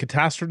did you say?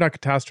 Crisis.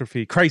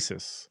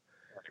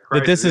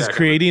 That this is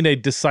creating a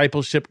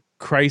discipleship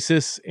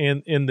crisis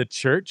in the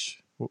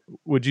church?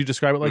 Would you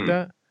describe it like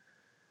that?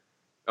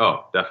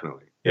 Oh,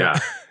 definitely. Yeah.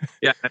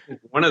 Yeah. I think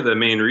one of the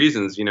main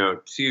reasons,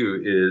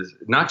 too, is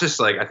not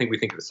just like, I think we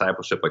think of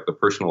discipleship like the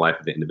personal life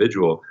of the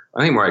individual.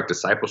 I think more like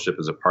discipleship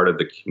is a part of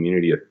the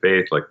community of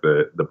faith, like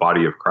the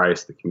body of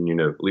Christ, the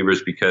community of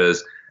believers,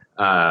 because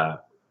my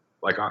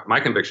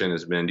conviction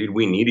has been, dude,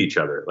 we need each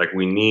other. Like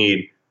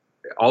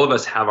all of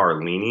us have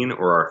our leaning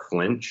or our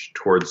flinch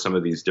towards some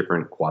of these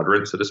different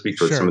quadrants, so to speak,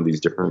 towards some of these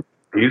different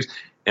views.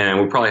 And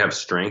we'll probably have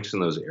strengths in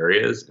those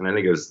areas. And I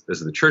think as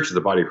the church, as the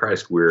body of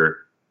Christ, we're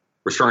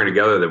stronger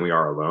together than we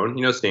are alone,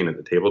 staying at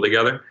the table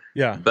together.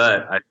 Yeah.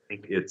 But I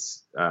think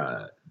it's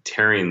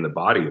tearing the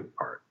body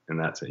apart. And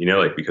that's,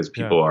 because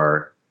people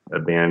are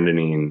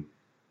abandoning,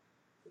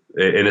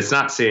 and it's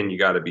not saying you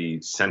got to be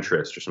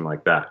centrist or something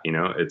like that.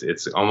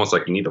 It's almost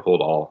like you need to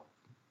hold all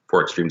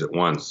four extremes at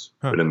once,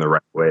 but in the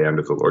right way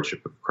under the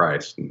lordship of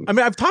Christ.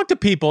 I've talked to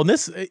people, and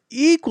this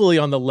equally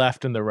on the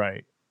left and the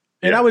right.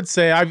 And I would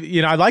say I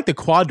like the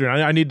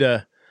quadrant. I need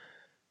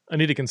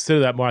to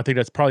consider that more. I think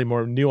that's probably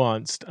more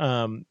nuanced.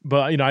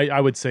 But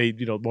I would say,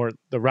 more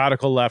the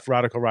radical left,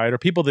 radical right, or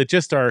people that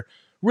just are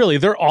really,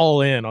 they're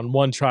all in on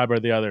one tribe or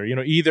the other.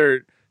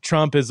 Either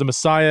Trump is the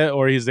Messiah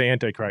or he's the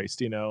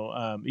Antichrist.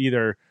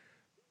 Either,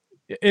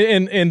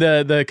 and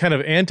the kind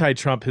of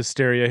anti-Trump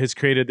hysteria has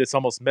created this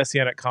almost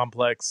messianic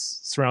complex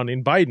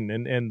surrounding Biden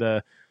and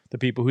the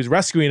people who's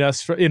rescuing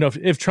us.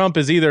 If Trump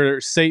is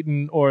either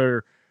Satan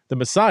or the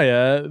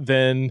Messiah,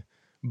 then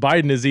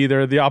Biden is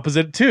either the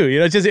opposite too.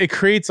 It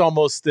creates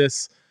almost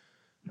this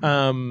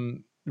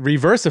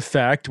reverse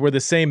effect where the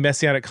same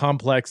messianic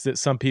complex that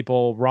some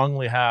people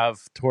wrongly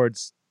have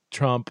towards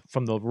Trump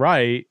from the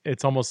right,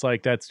 it's almost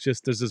like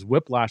there's this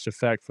whiplash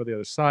effect for the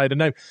other side.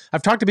 And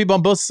I've talked to people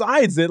on both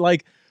sides that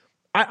like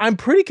I'm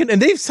pretty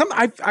and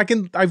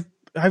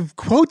I've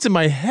quotes in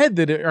my head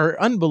that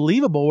are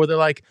unbelievable where they're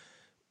like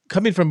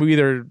coming from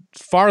either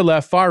far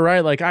left, far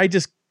right, like I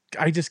just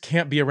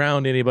can't be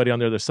around anybody on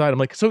the other side. I'm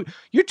like, so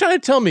you're trying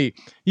to tell me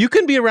you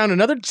can be around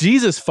another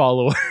Jesus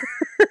follower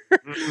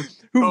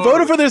who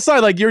voted for their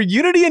side? Like, your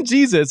unity in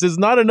Jesus is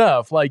not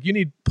enough. Like, you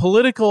need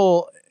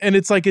political, and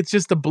it's like, it's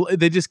just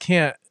they just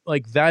can't,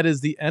 like, that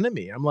is the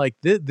enemy. I'm like,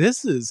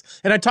 this is,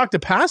 and I talked to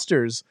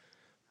pastors.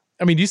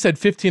 You said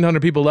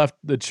 1,500 people left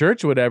the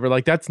church or whatever.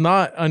 Like, that's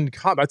not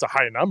uncommon. That's a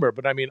high number.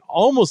 But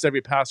almost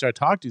every pastor I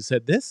talked to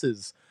said, this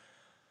is,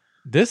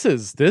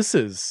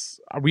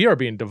 we are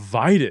being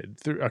divided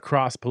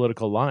across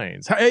political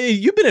lines.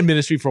 You've been in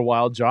ministry for a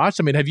while, Josh.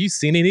 Have you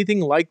seen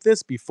anything like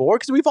this before?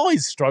 Because we've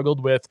always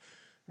struggled with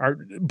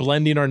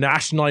blending our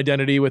national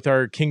identity with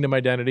our kingdom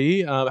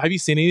identity. Have you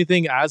seen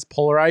anything as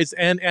polarized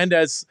and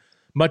as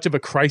much of a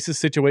crisis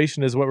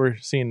situation as what we're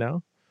seeing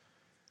now?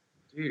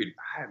 Dude,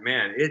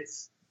 man,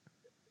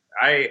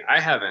 I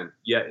haven't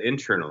yet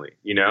internally,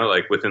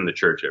 like within the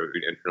church,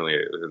 internally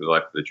within the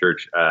life of the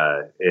church.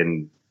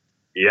 And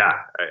yeah,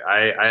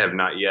 I have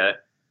not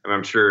yet.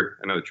 I'm sure,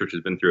 I know the church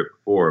has been through it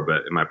before,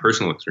 but in my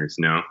personal experience,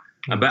 no.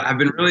 But I've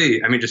been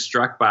really, just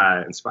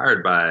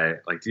inspired by,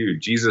 like,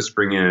 dude, Jesus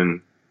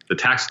bringing the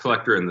tax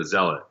collector and the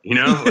zealot,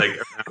 like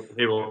around the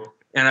table.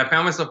 And I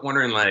found myself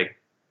wondering, like,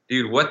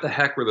 dude, what the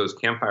heck were those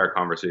campfire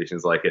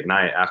conversations like at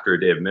night after a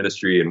day of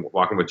ministry and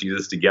walking with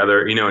Jesus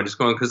together, and just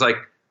going, because like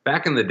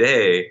back in the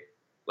day,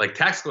 like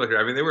tax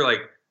collector, they were like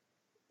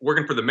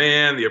working for the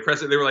man, the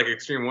oppressor. They were like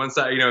extreme one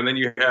side, and then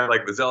you had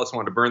like the zealots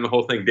wanted to burn the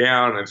whole thing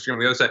down and extreme on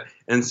the other side.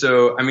 And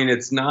so,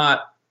 it's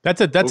not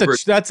That's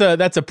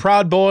a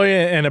Proud Boy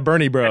and a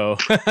Bernie bro.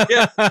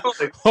 Yeah,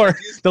 totally. Or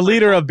the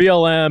leader of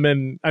BLM.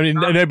 And I mean,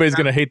 and everybody's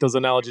going to hate those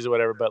analogies or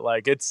whatever, but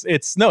like it's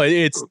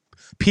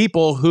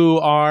people who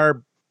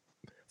are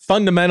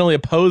fundamentally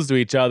opposed to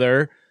each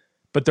other,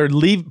 but they're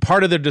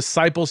part of their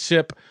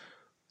discipleship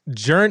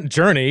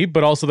journey,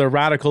 but also their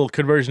radical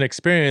conversion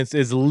experience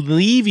is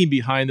leaving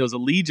behind those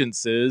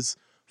allegiances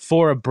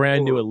for a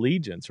brand new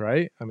allegiance,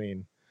 right? I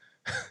mean,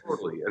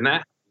 totally. And that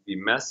can be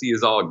messy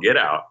as all get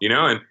out,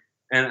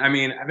 and I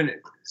mean, I've been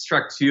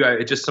struck too.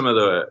 Just some of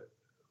the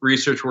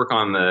research work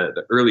on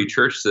the early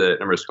church that a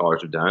number of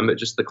scholars have done, but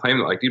just the claim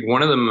that, like, dude,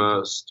 one of the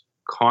most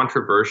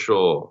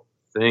controversial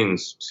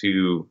things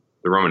to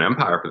the Roman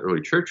Empire for the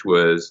early church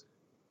was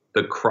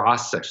the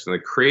cross-section, the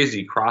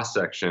crazy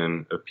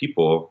cross-section of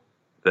people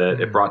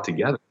that it brought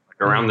together,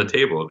 like, around the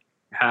table. It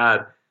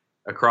had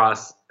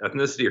across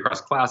ethnicity,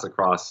 across class,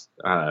 across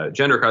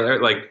gender,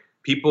 like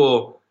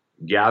people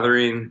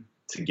gathering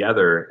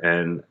together,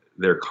 and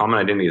their common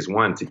identity is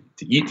one, to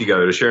eat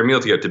together, to share a meal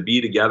together, to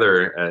be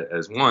together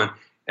as one.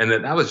 And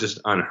that was just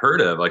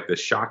unheard of, like the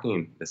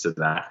shockingness of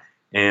that.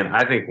 And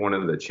I think one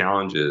of the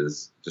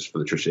challenges just for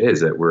the church is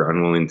that we're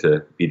unwilling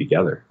to be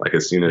together. Like,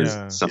 as soon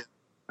as something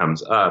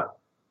comes up,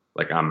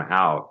 like, I'm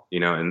out,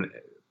 and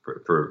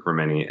for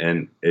many.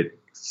 And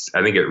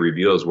I think it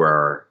reveals where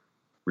our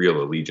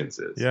real allegiance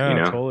is.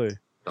 Yeah, totally.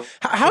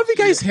 How have you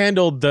guys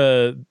handled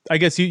I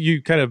guess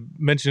you kind of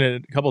mentioned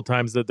it a couple of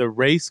times, the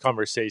race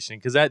conversation,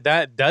 because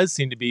that does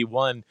seem to be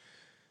one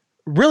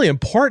really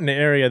important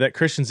area that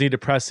Christians need to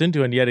press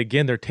into. And yet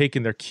again, they're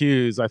taking their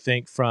cues, I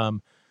think,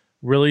 from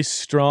really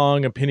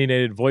strong,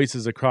 opinionated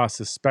voices across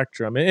the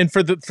spectrum. And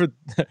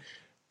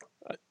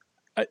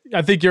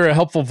I think you're a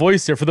helpful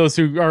voice here for those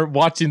who are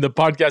watching the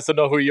podcast and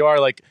know who you are.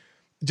 Like,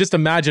 just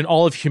imagine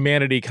all of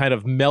humanity kind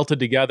of melted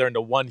together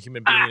into one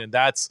human being, and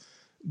that's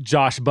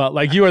Josh Butler.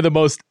 Like, you are the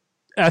most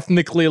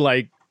ethnically,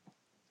 like,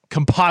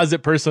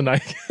 composite person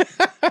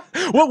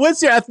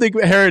what's your ethnic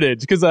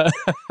heritage? Because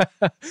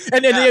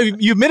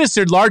you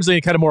ministered largely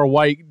in kind of more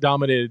white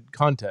dominated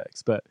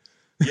context, but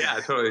yeah,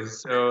 totally.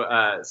 So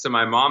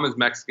my mom is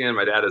Mexican,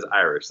 my dad is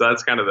Irish, so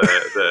that's kind of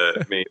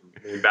the main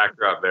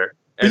backdrop there.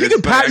 And you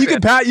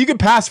can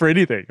pass for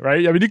anything,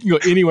 right? I mean, you can go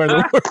anywhere in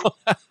the world.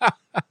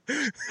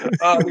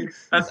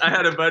 I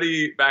had a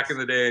buddy back in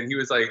the day, and he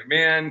was like,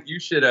 "Man, you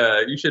should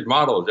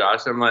model,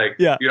 Josh." I'm like,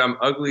 "Yeah, dude, I'm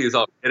ugly as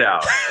all get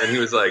out." And he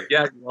was like,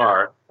 "Yeah, you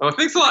are." I'm like,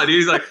 "Thanks a lot, dude."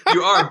 He's like,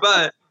 "You are,"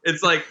 but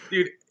it's like,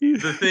 dude,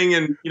 the thing,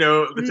 and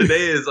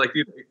today is like,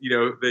 dude,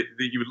 that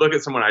you would look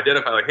at someone,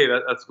 identify, like, "Hey,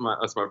 that's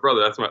my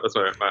brother, that's my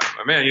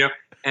man,"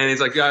 And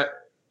he's like, "Yeah,"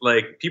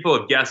 like, people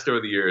have guessed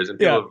over the years, and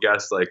people have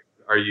guessed, like,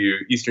 are you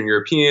Eastern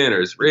European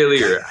or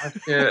Israeli or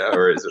Africa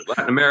or is it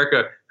Latin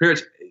America?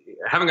 Pretty much,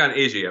 haven't gotten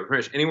Asia yet.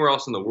 Pretty much anywhere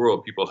else in the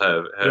world, people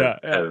have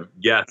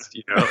guessed,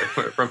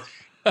 from.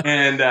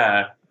 And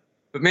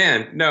but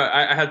man, no,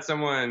 I had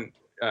someone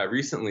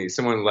recently.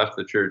 Someone left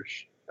the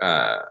church,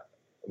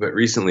 but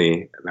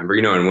recently, I remember,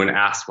 and when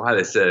asked why,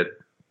 they said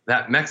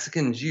that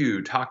Mexican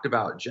Jew talked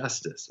about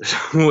justice.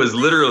 Was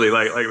literally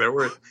like their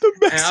word.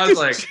 And I was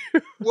like,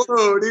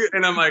 whoa, dude.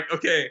 And I'm like,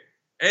 okay.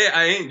 A,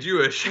 I ain't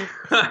Jewish,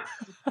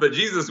 but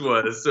Jesus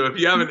was. So if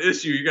you have an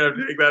issue, you gotta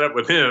take that up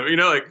with him,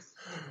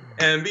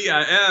 And B,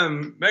 I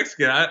am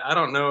Mexican. I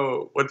don't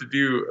know what to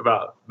do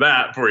about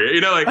that for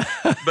you,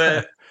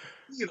 But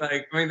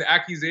like, I mean, the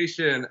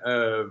accusation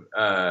of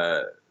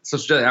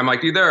social justice. I'm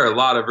like, dude, there are a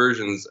lot of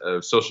versions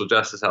of social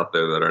justice out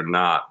there that are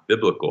not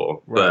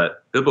biblical,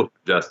 but biblical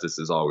justice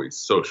is always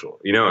social,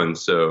 And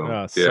so,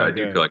 I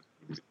do feel like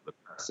we need to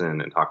press in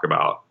and talk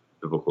about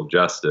biblical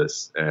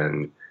justice.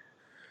 And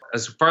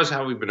as far as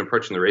how we've been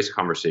approaching the race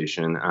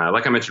conversation,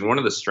 like I mentioned, one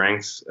of the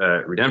strengths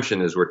at Redemption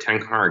is we're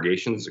 10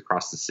 congregations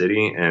across the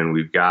city, and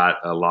we've got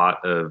a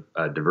lot of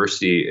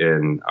diversity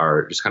in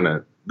our just kind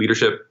of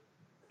leadership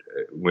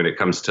when it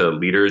comes to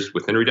leaders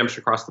within Redemption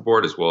across the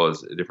board, as well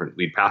as different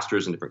lead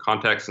pastors in different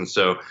contexts. And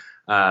so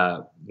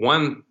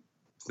one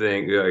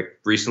thing, like,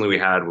 recently we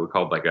had what we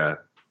called like a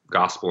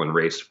gospel and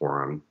race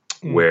forum,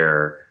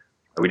 where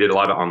we did a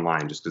lot of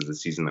online just because of the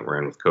season that we're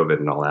in with COVID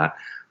and all that.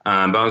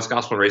 But on this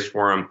Gospel and Race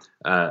Forum,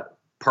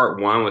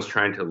 part one was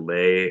trying to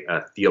lay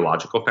a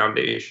theological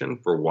foundation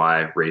for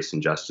why race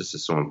and justice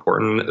is so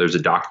important. There's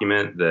a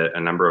document that a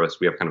number of us,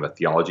 we have kind of a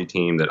theology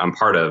team that I'm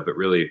part of, but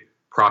really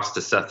props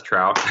to Seth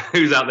Trout,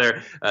 who's out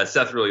there.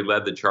 Seth really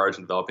led the charge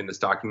in developing this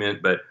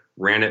document, but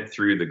ran it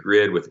through the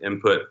grid with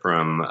input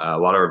from a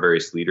lot of our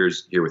various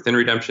leaders here within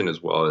Redemption,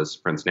 as well as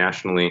friends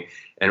nationally,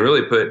 and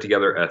really put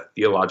together a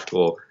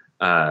theological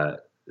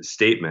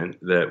statement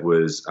that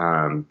was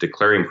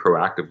declaring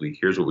proactively,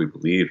 here's what we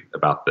believe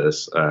about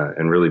this,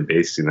 and really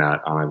basing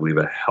that on, I believe,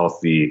 a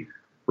healthy,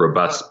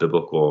 robust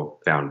biblical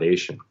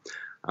foundation.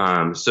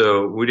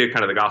 So we did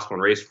kind of the Gospel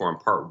and Race Forum.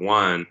 Part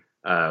one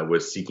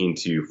was seeking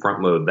to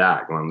front load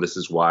that, going, this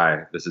is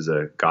why this is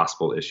a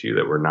gospel issue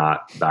that we're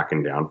not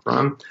backing down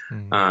from.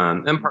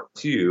 And part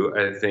two,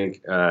 I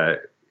think,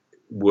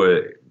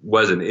 what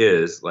was and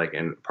is, like,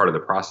 and part of the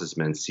process has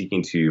been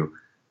seeking to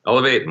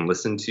elevate and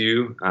listen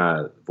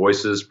to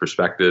voices,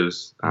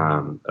 perspectives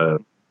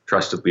of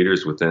trusted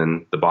leaders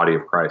within the body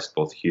of Christ,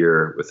 both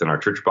here within our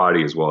church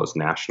body as well as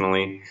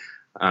nationally.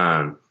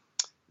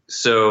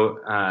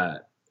 So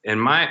in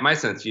my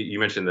sense, you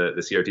mentioned the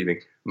CRT thing.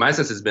 My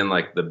sense has been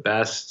like the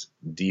best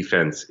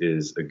defense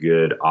is a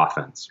good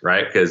offense,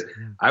 right? Because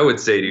I would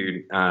say,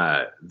 dude,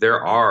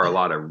 there are a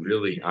lot of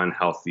really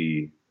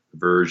unhealthy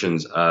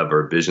versions of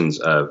or visions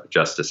of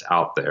justice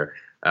out there.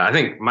 I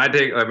think my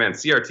take, man,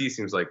 CRT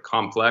seems like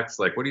complex.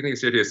 Like, what do you think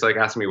of CRT? It's like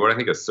asking me what I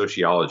think of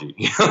sociology.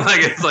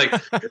 Like, it's like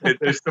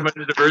there's so much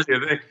diversity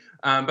of things.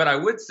 But I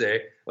would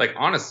say, like,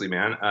 honestly,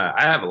 man,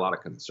 I have a lot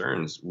of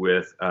concerns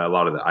with a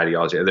lot of the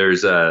ideology.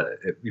 There's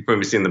you've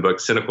probably seen the book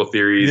Cynical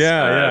Theories.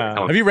 Yeah.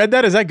 Have you read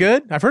that? Is that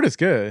good? I've heard it's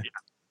good.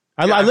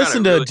 Yeah. I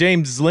listened to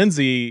James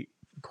Lindsay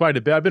quite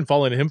a bit. I've been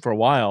following him for a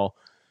while.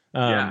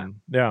 Yeah,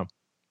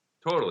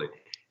 totally.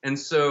 And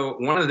so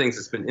one of the things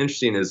that's been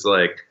interesting is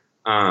like,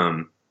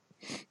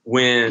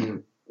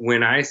 when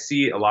I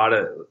see a lot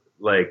of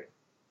like,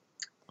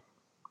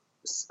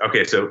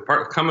 okay, so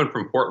coming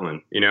from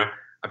Portland,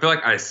 I feel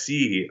like I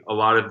see a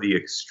lot of the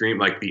extreme,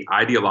 like the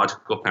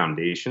ideological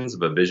foundations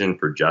of a vision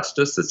for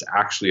justice that's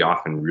actually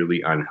often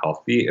really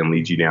unhealthy and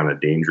leads you down a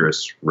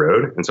dangerous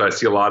road. And so I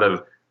see a lot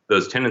of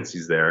those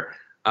tendencies there.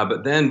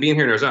 But then being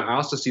here in Arizona, I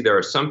also see there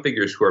are some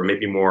figures who are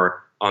maybe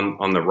more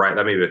on the right.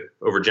 That may be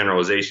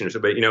overgeneralization,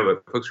 but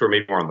folks who are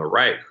maybe more on the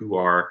right who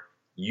are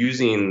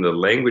using the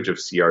language of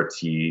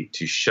CRT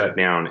to shut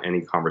down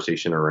any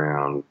conversation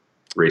around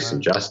race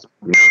and justice,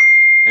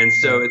 And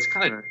so it's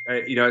kind of,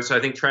 so I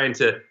think trying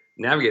to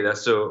navigate that.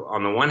 So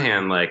on the one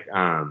hand, like,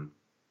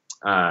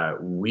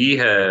 what we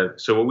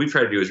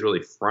try to do is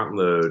really front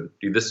load,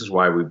 this is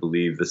why we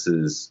believe this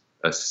is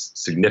a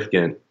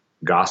significant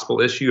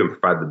gospel issue and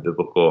provide the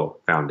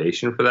biblical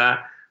foundation for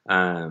that,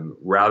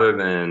 rather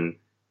than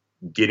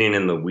getting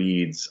in the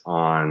weeds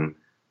on,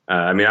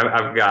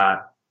 I've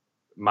got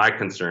my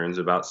concerns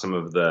about some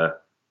of the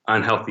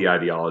unhealthy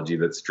ideology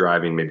that's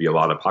driving maybe a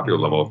lot of popular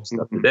level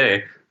stuff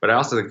today. But I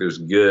also think there's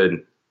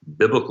good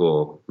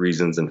biblical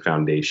reasons and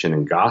foundation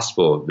and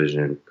gospel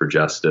vision for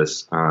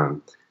justice.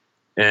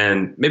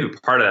 And maybe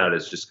part of that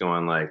is just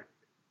going like,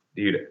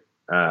 dude,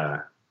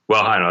 well,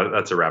 I don't know,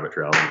 that's a rabbit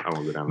trail. I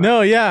won't go down that.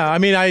 No, yeah. I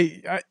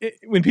mean,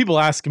 when people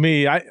ask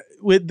me,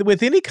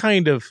 with any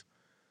kind of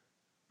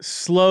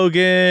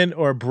slogan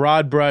or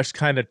broad brush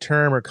kind of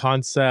term or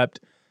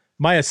concept,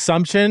 my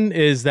assumption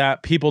is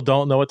that people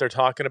don't know what they're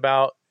talking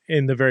about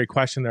in the very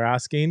question they're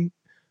asking.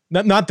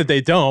 Not that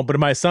they don't, but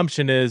my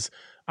assumption is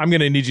I'm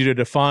going to need you to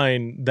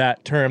define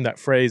that term, that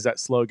phrase, that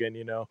slogan,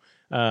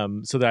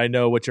 so that I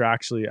know what you're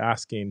actually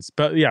asking.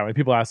 But yeah, when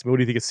people ask me, what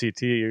do you think of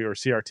CT or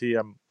CRT?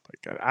 I'm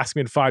like, ask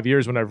me in 5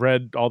 years when I've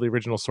read all the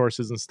original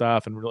sources and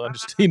stuff and really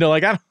understand,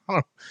 I'm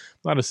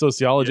not a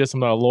sociologist.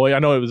 I'm not a lawyer. I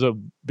know it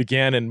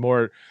began in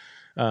more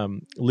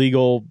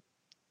legal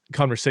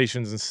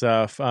conversations and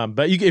stuff.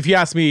 But if you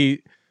ask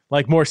me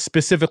like more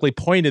specifically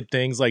pointed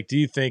things, like, do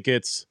you think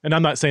it's, and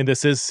I'm not saying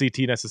this is CT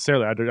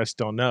necessarily, I just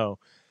don't know.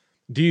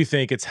 Do you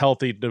think it's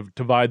healthy to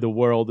divide the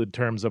world in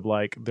terms of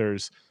like,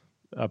 there's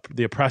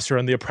the oppressor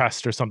and the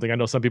oppressed or something? I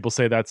know some people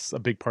say that's a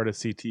big part of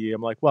CT.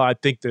 I'm like, well, I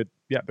think that,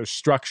 there's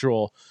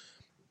structural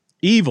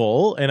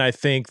evil. And I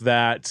think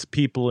that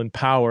people in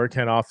power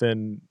can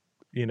often,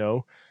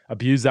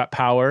 abuse that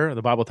power.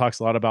 The Bible talks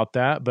a lot about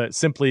that, but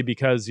simply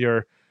because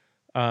you're,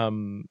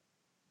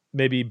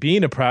 maybe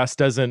being oppressed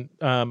doesn't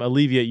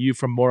alleviate you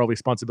from moral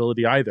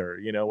responsibility either.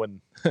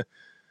 When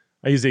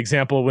I use the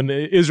example, when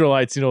the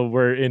Israelites,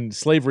 were in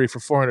slavery for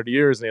 400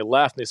 years and they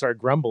left and they started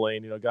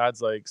grumbling,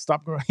 God's like,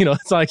 stop,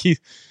 it's like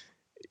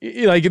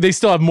they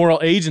still have moral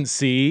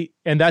agency.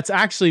 And that's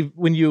actually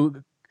when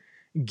you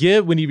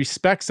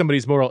respect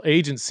somebody's moral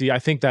agency, I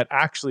think that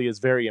actually is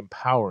very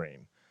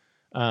empowering.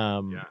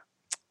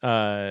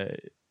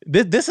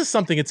 This is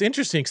something, it's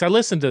interesting because I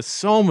listen to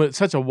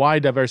such a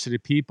wide diversity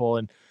of people,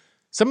 and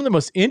some of the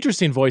most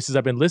interesting voices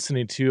I've been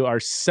listening to are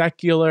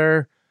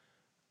secular,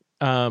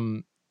 black,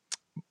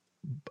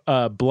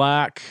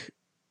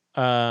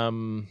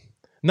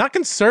 not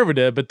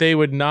conservative, but they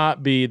would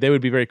be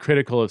very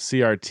critical of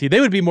CRT. They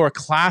would be more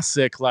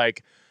classic,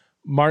 like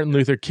Martin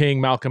Luther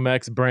King, Malcolm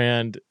X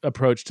brand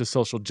approach to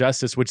social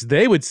justice, which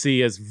they would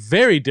see as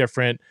very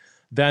different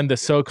than the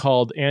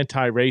so-called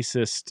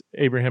anti-racist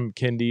Abraham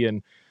Kendi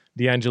and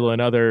D'Angelo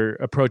and other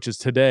approaches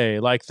today.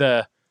 Like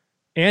the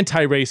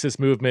anti-racist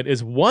movement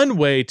is one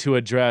way to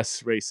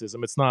address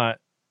racism. It's not,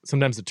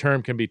 sometimes the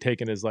term can be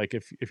taken as like,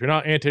 if you're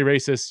not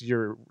anti-racist,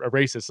 you're a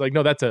racist. Like,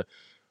 no,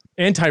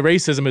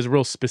 anti-racism is a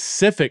real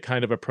specific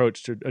kind of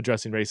approach to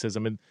addressing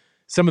racism. And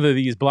some of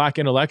these black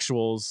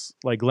intellectuals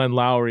like Glenn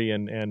Lowry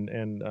and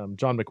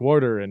John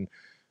McWhorter and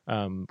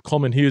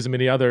Coleman Hughes and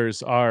many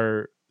others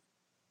I'm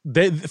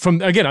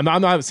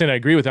not saying I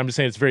agree with them. I'm just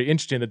saying it's very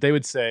interesting that they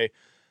would say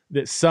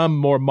that some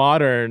more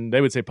modern,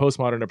 they would say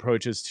postmodern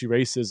approaches to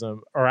racism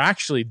are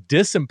actually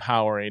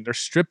disempowering. They're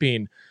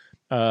stripping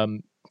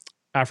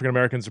African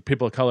Americans or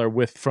people of color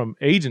from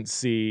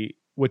agency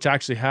which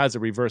actually has a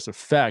reverse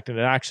effect, and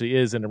it actually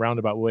is in a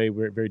roundabout way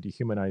very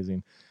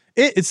dehumanizing.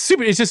 It's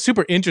just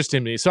super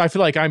interesting to me. So I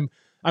feel like I'm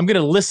going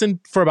to listen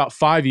for about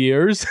 5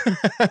 years,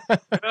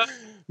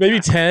 maybe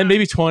 10,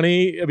 maybe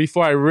 20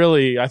 before I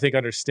really, I think,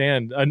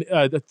 understand an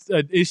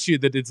issue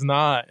that it's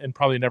not and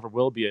probably never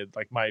will be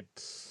like my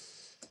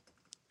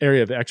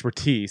area of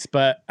expertise.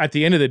 But at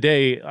the end of the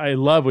day, I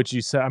love what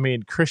you said. I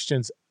mean,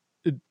 Christians,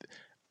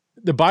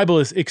 the Bible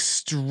is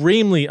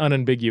extremely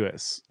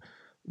unambiguous.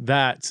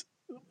 That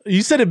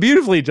you said it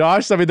beautifully,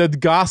 Josh. I mean, the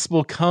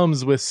gospel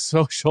comes with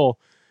social.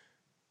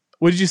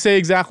 What did you say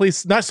exactly?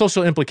 It's not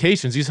social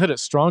implications. You said it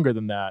stronger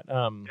than that.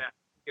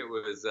 It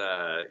was,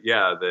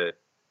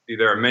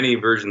 there are many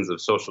versions of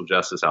social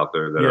justice out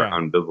there that are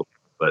unbiblical,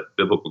 but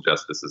biblical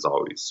justice is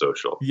always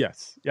social.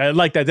 Yes. Yeah, I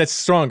like that. That's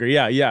stronger.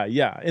 Yeah.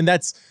 And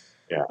that's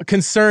a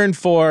concern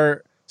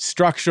for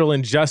structural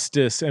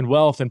injustice and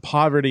wealth and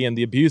poverty and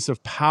the abuse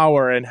of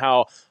power, and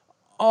how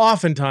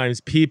oftentimes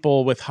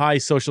people with high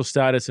social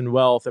status and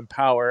wealth and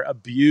power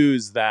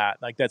abuse that.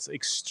 Like, that's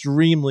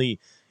extremely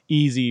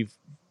easy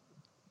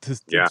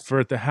for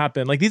it to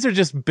happen. Like, these are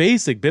just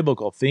basic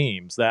biblical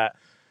themes that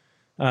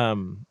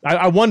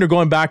I wonder,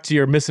 going back to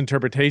your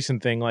misinterpretation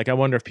thing, like, I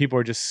wonder if people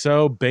are just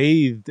so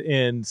bathed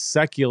in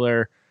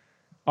secular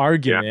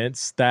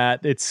arguments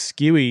that it's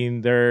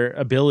skewing their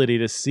ability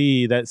to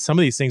see that some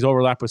of these things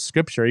overlap with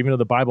scripture, even though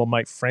the Bible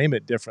might frame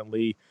it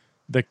differently.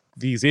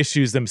 These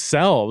issues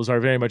themselves are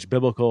very much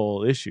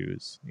biblical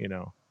issues,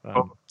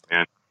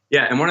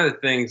 Yeah, and one of the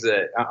things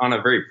that, on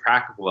a very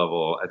practical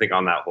level, I think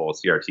on that whole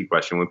CRT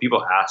question, when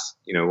people ask,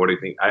 what do you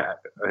think? I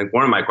think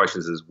one of my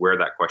questions is where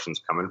that question's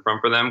coming from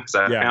for them, because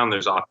I found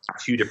there's often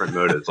two different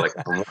motives. Like,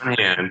 on one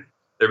hand,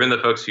 there have been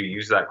the folks who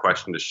use that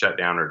question to shut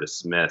down or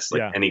dismiss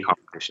any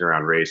conversation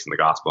around race and the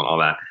gospel and all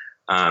that.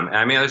 And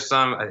I mean, there's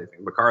some, I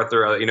think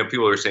MacArthur,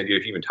 people are saying,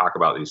 if you even talk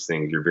about these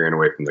things, you're veering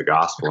away from the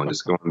gospel and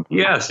just going,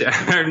 yes,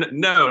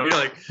 no, you're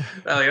like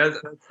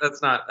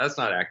that's not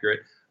accurate.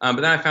 But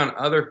then I found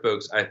other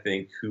folks, I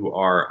think, who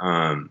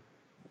are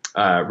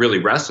really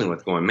wrestling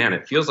with going, man,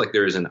 it feels like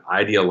there is an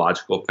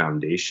ideological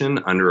foundation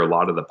under a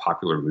lot of the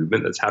popular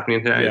movement that's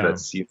happening today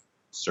that's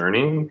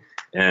concerning.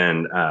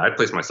 And I'd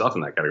place myself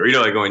in that category.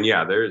 Like, going,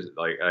 there's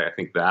like, I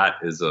think that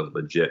is a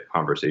legit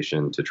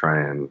conversation to try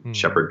and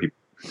shepherd people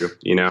through,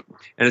 And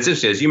it's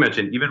interesting, as you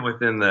mentioned, even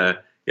within the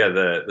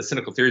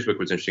Cynical Theories book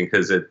was interesting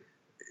because it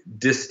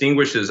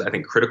distinguishes, I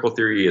think, critical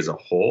theory as a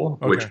whole,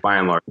 which by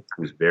and large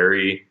is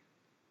very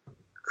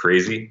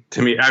crazy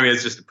to me. I mean,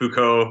 it's just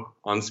Foucault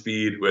on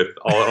speed with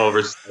all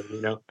over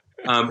stuff,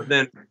 But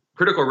then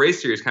critical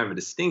race theory is kind of a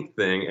distinct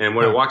thing, and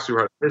what it walks through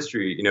our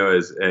history,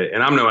 is,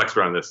 and I'm no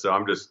expert on this, so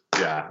I'm just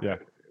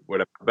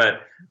whatever.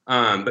 But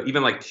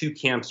even like two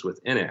camps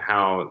within it,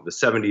 how the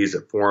 70s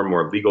it formed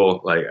more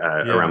legal,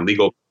 around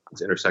legal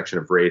intersection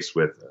of race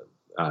with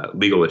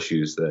legal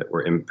issues that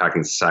were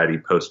impacting society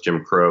post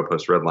Jim Crow,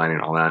 post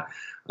redlining, all that.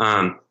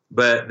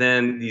 But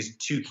then these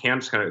two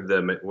camps, kind of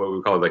what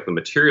we call like the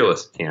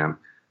materialist camp,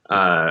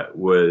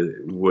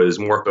 was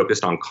more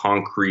focused on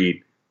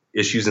concrete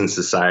issues in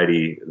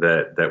society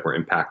that were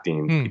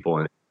impacting people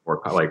in more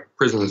like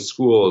prisons,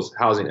 schools,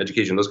 housing,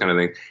 education, those kind of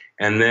things.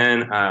 And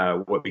then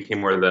what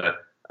became more the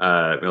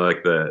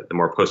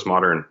more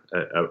postmodern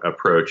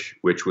approach,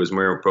 which was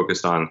more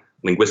focused on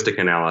linguistic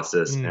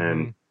analysis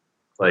and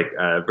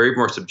very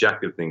more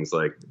subjective things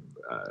like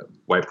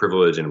white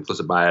privilege and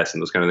implicit bias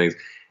and those kind of things.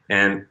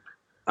 And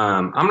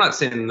I'm not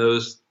saying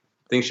those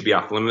things should be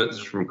off limits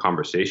from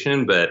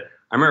conversation, but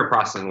I remember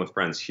processing with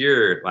friends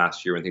here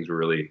last year when things were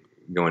really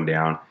going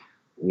down.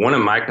 One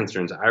of my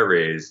concerns I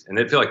raised, and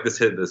I feel like this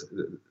hit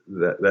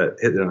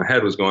in my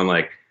head, was going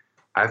like,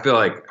 I feel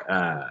like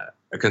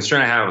a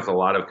concern I have with a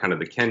lot of kind of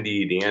the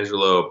Kendi,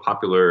 D'Angelo,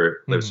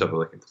 popular stuff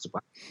like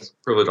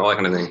privilege, all that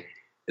kind of thing,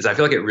 is I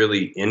feel like it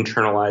really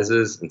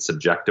internalizes and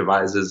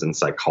subjectivizes and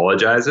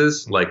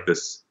psychologizes like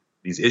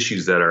these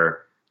issues that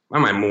are,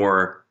 in my mind,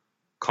 more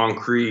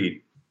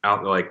concrete,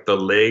 out like the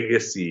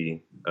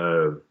legacy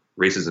of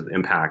racism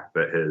impact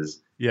that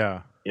has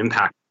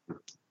impacted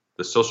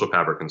the social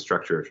fabric and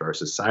structure of our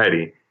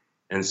society.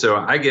 And so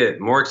I get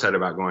more excited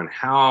about going,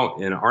 how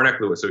in our neck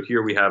of the woods. So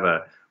here we have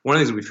one of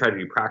the things that we try to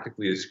do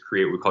practically is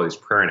create what we call these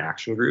prayer and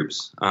action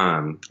groups,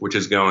 which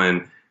is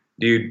going,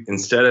 dude,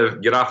 instead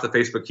of get off the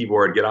Facebook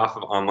keyboard, get off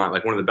of online,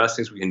 like one of the best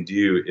things we can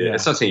do,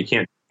 it's not saying you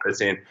can't, but it's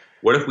saying,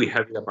 what if we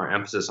heavy up our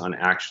emphasis on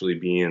actually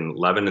being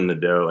leaven in the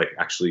dough, like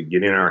actually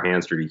getting our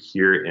hands dirty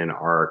here in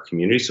our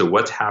community? So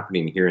what's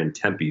happening here in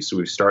Tempe? So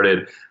we've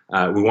started,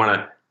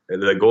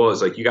 the goal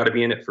is like, you got to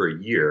be in it for a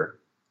year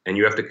and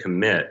you have to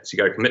commit. So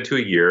you got to commit to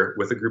a year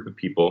with a group of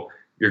people.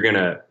 You're going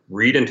to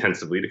read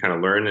intensively to kind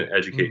of learn and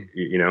educate,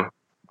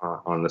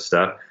 on this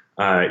stuff.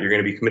 You're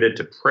going to be committed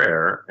to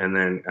prayer, and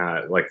then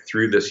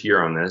through this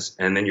year on this,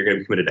 and then you're going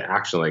to be committed to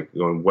action, like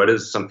going, what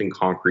is something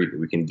concrete that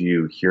we can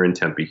do here in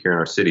Tempe, here in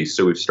our city?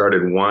 So we've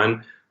started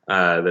one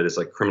that is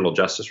like criminal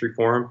justice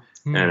reform,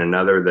 and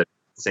another that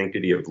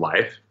sanctity of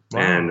life.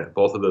 Wow. And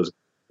both of those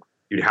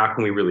dude, how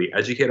can we really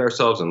educate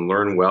ourselves and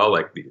learn well,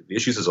 like the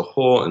issues as a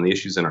whole and the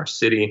issues in our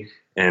city,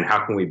 and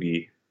how can we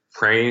be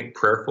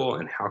prayerful,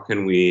 and how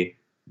can we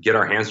get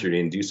our hands dirty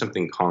and do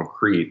something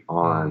concrete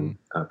on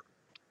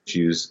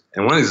issues.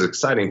 And one of the things that's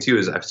exciting too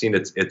is I've seen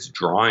it's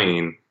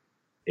drawing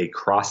a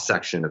cross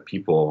section of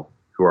people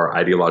who are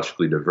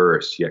ideologically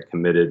diverse yet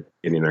committed to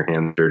getting their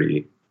hands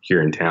dirty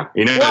here in town.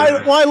 You know,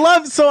 I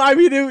love. So I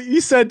mean,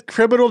 you said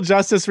criminal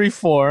justice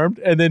reformed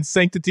and then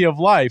sanctity of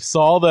life. So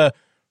all the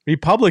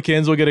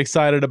Republicans will get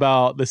excited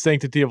about the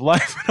sanctity of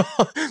life.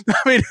 I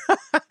mean,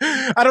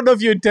 I don't know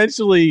if you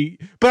intentionally,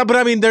 but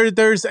I mean,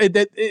 there's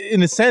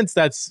in a sense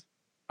that's,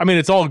 I mean,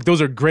 it's all,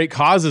 those are great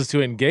causes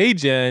to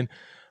engage in,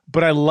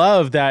 but I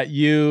love that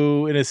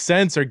you, in a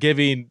sense, are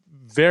giving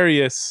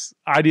various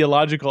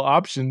ideological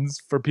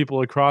options for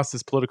people across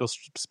this political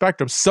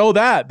spectrum so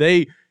that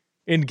they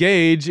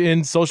engage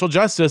in social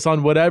justice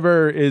on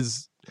whatever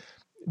is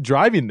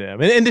driving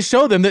them, and to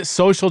show them that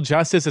social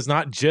justice is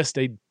not just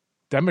a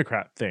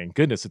Democrat thing.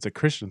 Goodness, it's a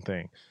Christian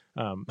thing.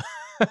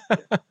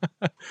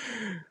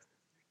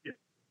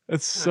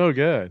 It's so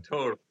good.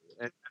 Totally.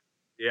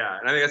 Yeah,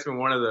 and I think that's been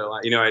one of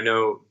the, I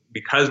know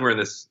because we're in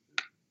this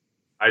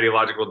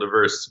ideological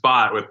diverse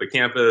spot with the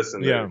campus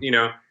and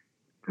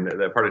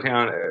the part of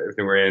town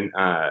everything we're in,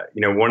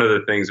 one of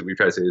the things that we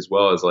try to say as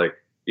well is like,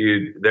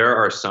 dude, there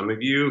are some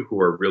of you who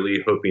are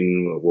really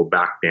hoping we'll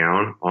back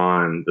down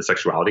on the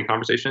sexuality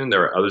conversation.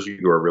 There are others of you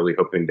who are really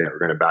hoping that we're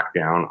going to back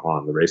down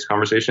on the race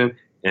conversation,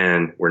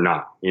 and we're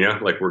not.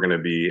 Like we're going to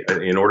be,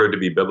 in order to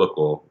be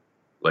biblical,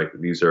 like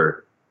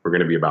we're going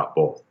to be about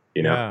both.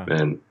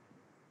 And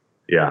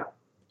yeah.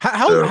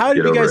 How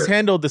did you guys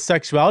handle the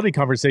sexuality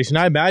conversation?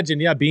 I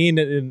imagine,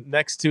 being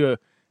next to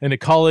in a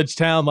college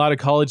town, a lot of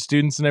college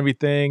students and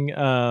everything.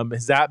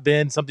 Has that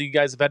been something you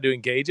guys have had to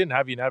engage in? How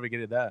have you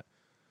navigated that?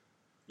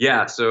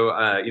 Yeah, so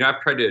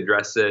I've tried to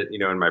address it,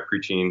 in my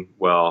preaching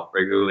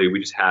regularly. We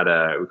just had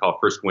we call it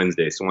First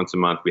Wednesday. So once a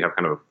month we have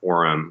kind of a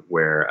forum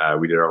where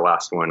we did our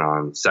last one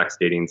on sex,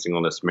 dating,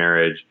 singleness,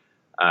 marriage.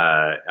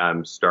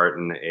 I'm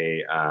starting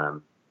a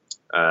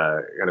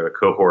kind of a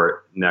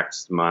cohort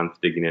next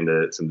month, digging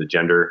into some of the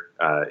gender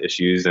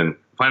issues, and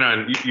plan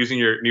on using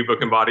your new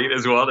book Embodied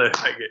as well to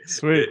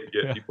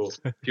get people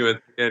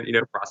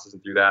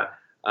processing through that.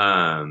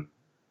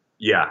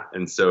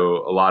 And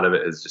so a lot of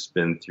it has just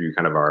been through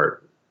kind of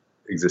our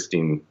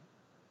existing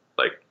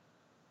like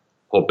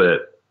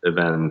pulpit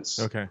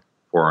events,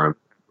 forum,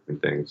 and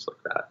things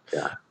like that.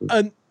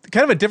 Yeah.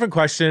 Kind of a different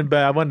question, but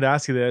I wanted to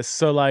ask you this.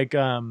 So like,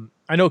 I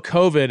know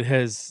COVID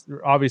has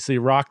obviously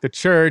rocked the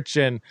church,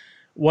 and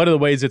one of the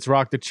ways it's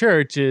rocked the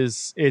church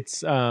is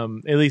it's, at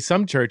least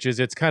some churches,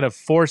 it's kind of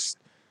forced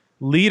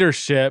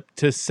leadership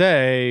to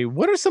say,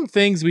 what are some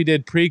things we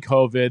did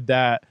pre-COVID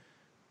that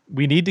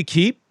we need to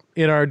keep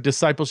in our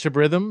discipleship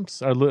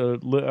rhythms,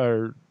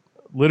 our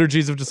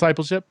liturgies of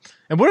discipleship?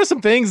 And what are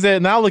some things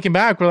that now looking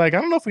back, we're like,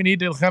 I don't know if we need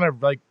to kind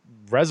of like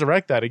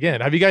resurrect that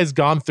again. Have you guys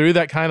gone through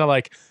that kind of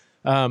like,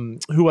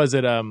 who was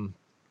it?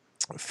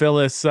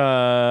 Phyllis,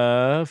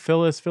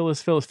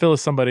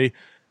 somebody,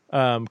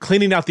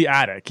 cleaning out the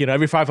attic.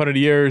 Every 500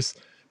 years,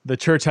 the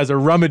church has a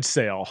rummage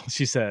sale,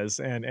 she says,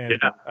 and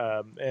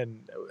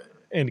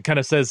kind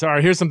of says, all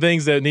right, here's some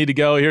things that need to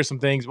go. Here's some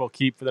things we'll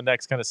keep for the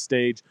next kind of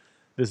stage,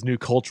 this new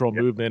cultural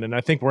movement. And I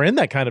think we're in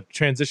that kind of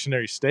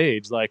transitionary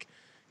stage, like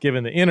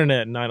given the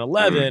internet and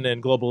 9/11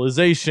 and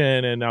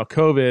globalization and now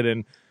COVID,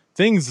 and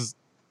things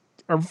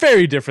are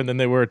very different than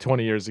they were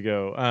 20 years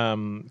ago,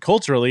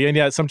 culturally. And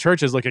yet some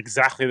churches look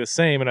exactly the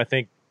same. And I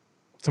think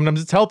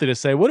sometimes it's healthy to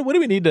say, what do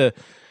we need to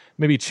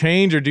maybe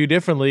change or do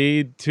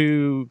differently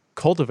to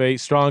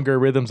cultivate stronger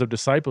rhythms of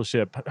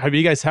discipleship? Have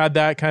you guys had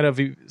that kind of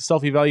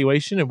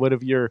self-evaluation, and what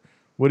have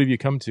you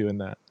come to in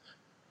that?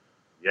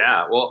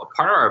 Yeah, well,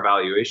 part of our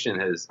evaluation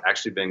has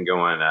actually been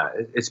going,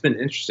 it's been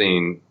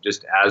interesting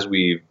just as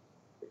we've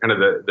kind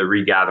of the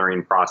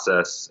regathering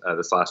process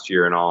this last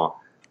year and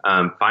all,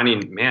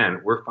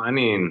 we're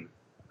finding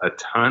a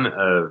ton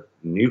of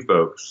new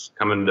folks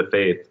coming to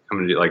faith,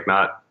 coming to like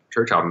not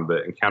church hopping,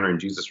 but encountering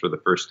Jesus for the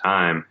first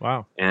time.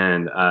 Wow.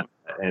 And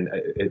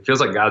it feels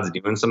like God's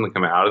doing something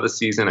coming out of the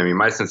season. I mean,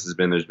 my sense has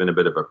been there's been a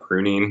bit of a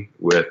pruning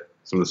with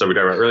some of the stuff we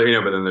talked about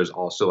earlier, but then there's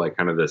also like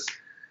kind of this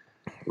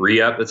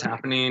re-up that's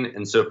happening.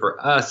 And so for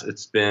us,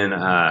 it's been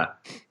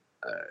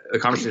the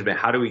conversation has been,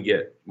 how do we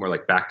get more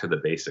like back to the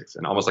basics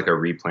and almost like a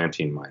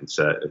replanting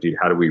mindset? Dude,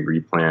 how do we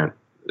replant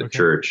the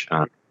church?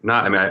 I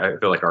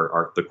feel like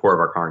the core of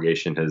our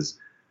congregation has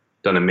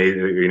done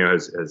amazing,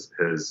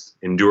 has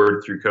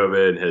endured through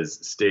COVID, has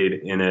stayed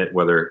in it,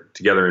 whether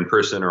together in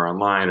person or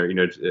online, or,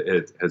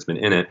 it has been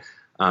in it.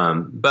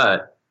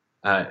 But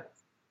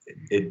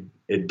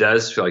it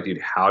does feel like,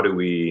 dude, how do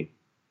we,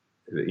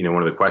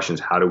 one of the questions,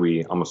 how do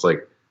we almost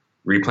like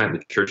replant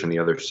the church on the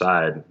other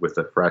side with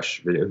a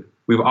fresh,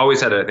 we've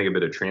always had, I think, a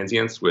bit of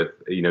transience with,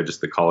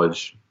 just the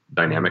college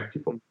dynamic.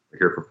 People are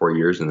here for 4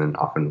 years and then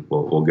often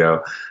will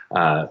go.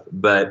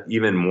 But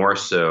even more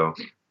so,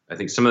 I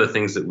think some of the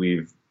things that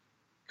we've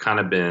kind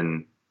of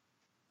been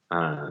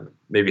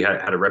maybe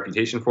had a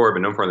reputation for,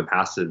 but known for in the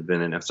past, have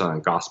been an emphasis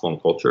on gospel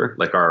and culture.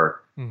 Like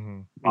our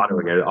motto,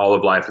 again, all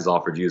of life is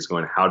all for Jesus,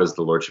 going, how does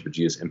the Lordship of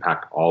Jesus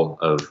impact all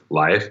of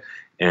life?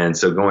 And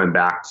so going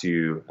back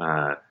to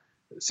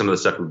some of the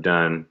stuff we've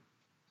done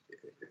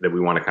that we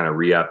want to kind of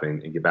re-up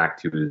and get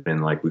back to has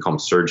been like, we call them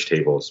surge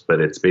tables, but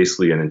it's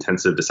basically an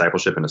intensive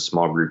discipleship in a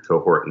small group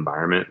cohort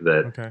environment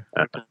that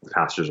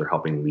pastors are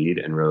helping lead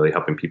and really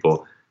helping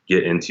people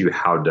get into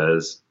how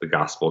does the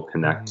gospel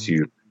connect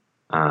to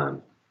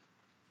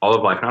all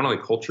of life, not only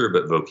culture,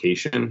 but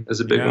vocation is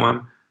a big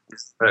one.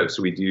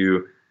 So we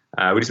do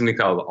something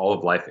called all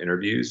of life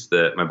interviews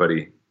that my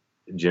buddy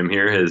Jim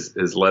here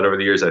has led over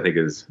the years. I think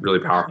is really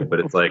powerful, but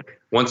it's like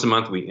once a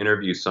month we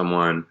interview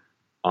someone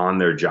on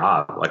their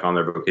job, like on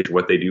their vocation,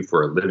 what they do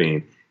for a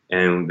living.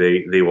 And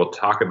they will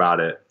talk about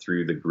it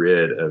through the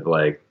grid of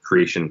like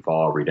creation,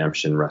 fall,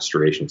 redemption,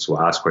 restoration. So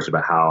we'll ask questions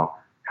about how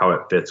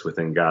it fits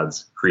within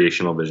God's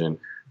creational vision.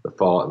 The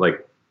fall,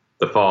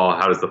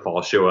 how does the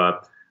fall show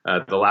up?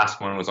 The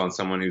last one was on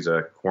someone who's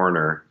a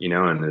coroner,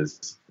 and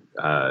is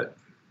a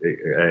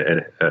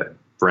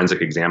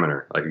forensic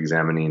examiner, like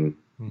examining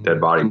dead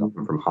bodies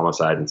from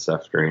homicide and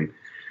stuff during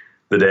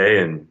the day,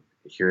 and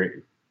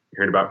hearing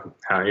about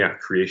how,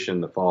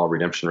 creation, the fall,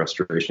 redemption,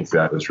 restoration. So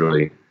that was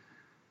really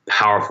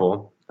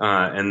powerful.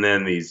 And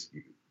then these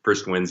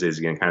first Wednesdays,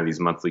 again, kind of these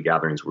monthly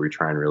gatherings where we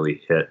try and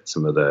really hit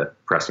some of the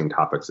pressing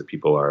topics that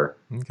people are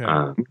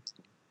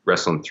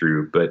wrestling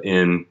through, but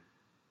in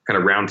kind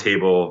of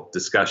roundtable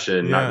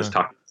discussion, not just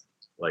talking,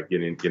 like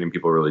getting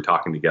people really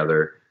talking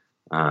together.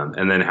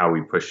 And then how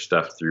we push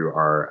stuff through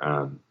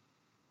our,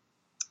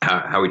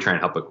 how we try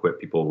and help equip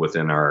people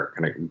within our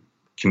kind of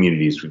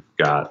communities. We've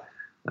got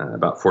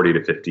about 40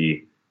 to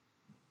 50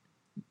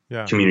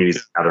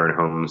 communities gather in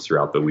homes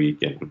throughout the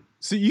week. And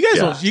so you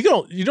guys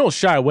you don't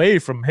shy away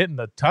from hitting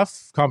the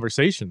tough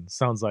conversations.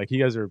 Sounds like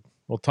you guys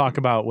will talk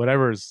about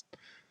whatever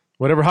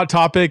hot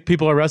topic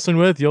people are wrestling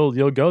with.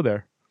 You'll go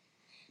there.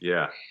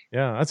 Yeah,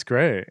 that's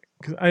great.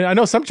 'Cause I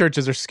know some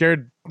churches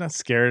are not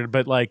scared,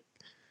 but like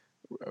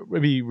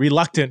maybe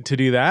reluctant to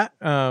do that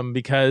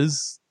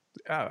because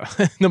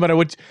no matter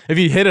what, if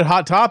you hit a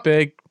hot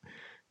topic,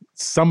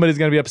 somebody's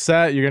going to be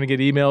upset. You're going to get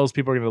emails.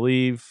 People are going to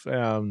leave. You're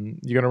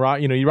going to rock.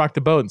 You rock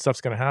the boat, and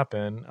stuff's going to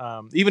happen.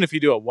 Even if you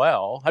do it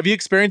well, have you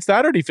experienced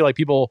that, or do you feel like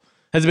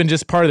has it been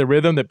just part of the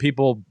rhythm that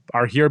people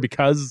are here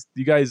because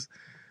you guys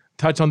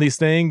touch on these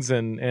things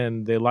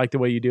and they like the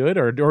way you do it,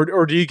 or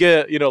do you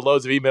get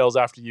loads of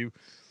emails after you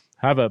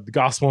have a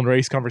gospel and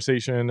race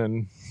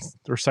conversation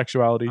or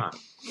sexuality?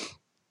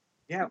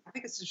 Yeah, I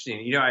think it's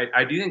interesting.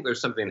 I do think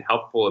there's something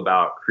helpful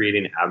about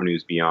creating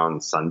avenues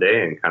beyond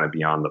Sunday and kind of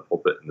beyond the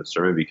pulpit and the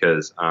sermon,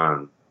 because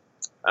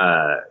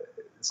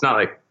it's not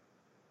like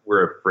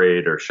we're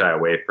afraid or shy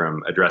away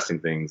from addressing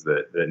things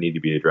that need to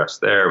be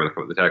addressed there when it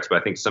comes to the text. But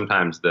I think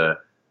sometimes the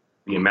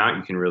amount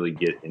you can really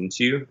get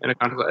into in a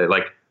context,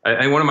 like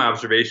I one of my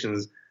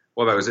observations,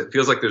 it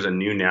feels like there's a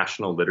new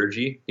national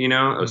liturgy,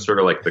 of sort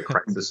of like the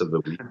crisis of the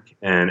week.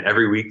 And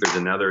every week there's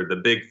the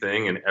big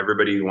thing, and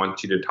everybody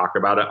wants you to talk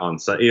about it on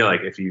Sunday.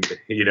 Like if you got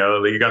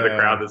the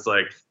crowd that's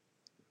like,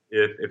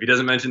 if he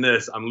doesn't mention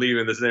this, I'm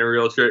leaving. This ain't a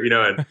real church,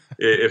 and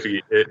if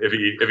he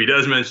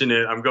does mention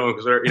it, I'm going,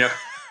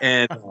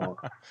 and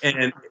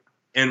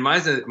my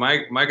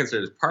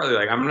concern is partly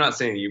like, I'm not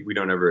saying we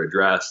don't ever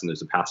address, and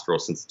there's a pastoral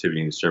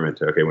sensitivity in the sermon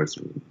to, when it's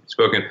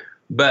spoken,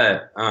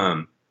 but,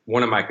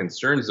 one of my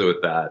concerns though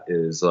with that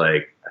is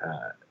like,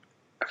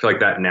 I feel like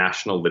that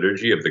national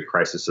liturgy of the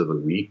crisis of the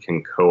week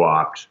can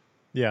co-opt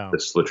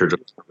this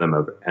liturgical rhythm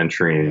of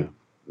entering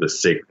the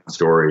sacred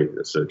story,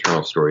 this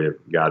eternal story of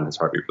God and his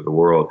heartbeat for the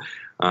world.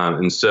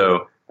 And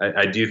so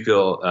I do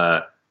feel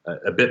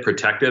a bit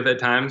protective at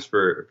times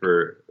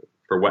for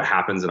what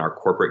happens in our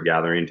corporate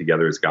gathering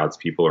together as God's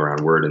people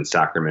around word and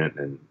sacrament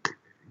and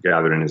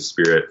gathered in his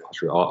spirit,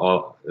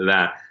 all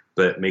that.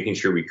 But making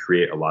sure we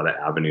create a lot of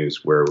avenues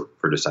for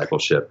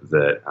discipleship,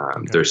 that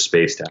there's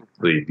space to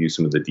actually do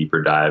some of the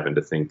deeper dive and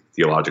to think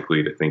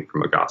theologically, to think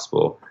from a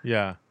gospel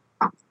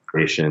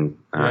creation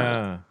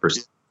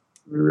perspective.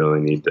 We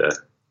really need to.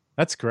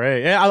 That's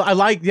great. Yeah, I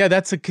like. Yeah,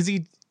 that's because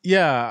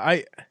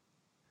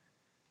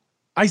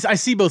I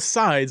see both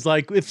sides.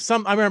 Like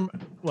I remember.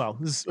 Well,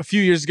 this is a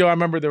few years ago. I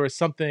remember there was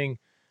something.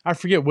 I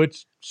forget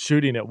which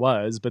shooting it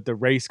was, but the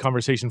race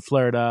conversation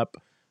flared up.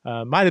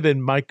 Might have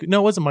been Mike. No,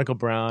 it wasn't Michael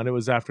Brown. It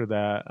was after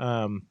that.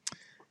 And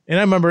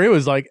I remember it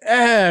was like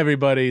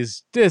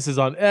this is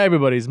on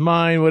everybody's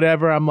mind,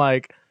 whatever. I'm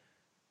like,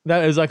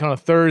 that is like on a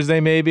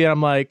Thursday maybe.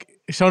 I'm like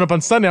showing up on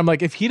Sunday. I'm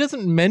like, if he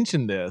doesn't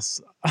mention this,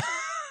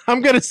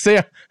 I'm going to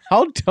say,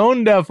 how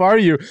tone deaf are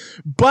you?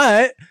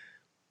 And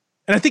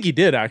I think he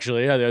did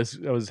actually. I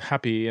was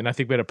happy. And I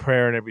think we had a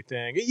prayer and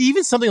everything,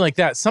 even something like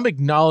that, some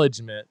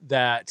acknowledgement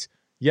that,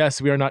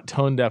 yes, we are not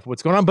tone deaf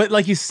what's going on. But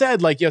like you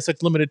said, like you have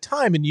such limited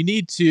time, and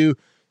you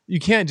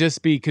can't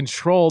just be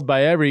controlled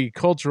by every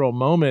cultural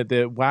moment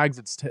that wags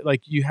its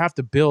like you have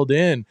to build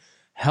in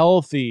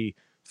healthy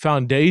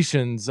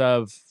foundations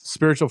of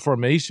spiritual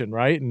formation,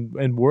 right?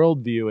 And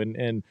worldview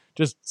and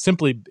just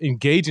simply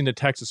engaging the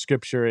text of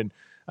scripture and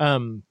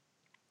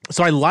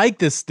So I like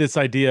this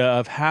idea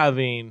of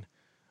having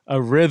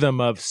a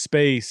rhythm of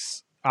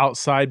space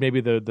outside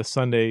maybe the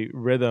Sunday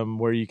rhythm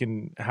where you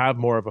can have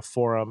more of a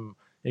forum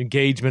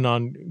engagement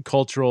on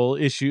cultural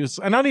issues.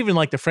 And I don't even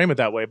like to frame it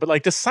that way, but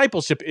like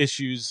discipleship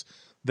issues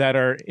that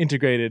are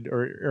integrated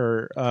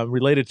or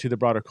related to the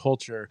broader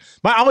culture.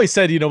 I always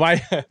said,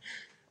 I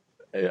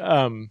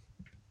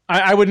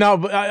would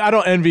not, I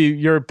don't envy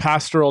your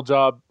pastoral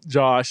job,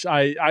 Josh.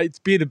 I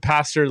being a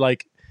pastor,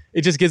 like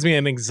it just gives me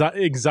an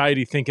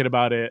anxiety thinking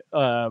about it.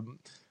 But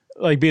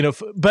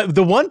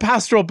the one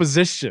pastoral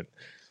position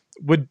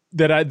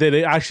that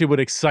actually would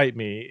excite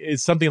me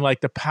is something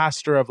like the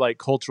pastor of like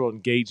cultural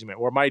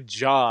engagement, where my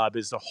job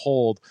is to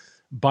hold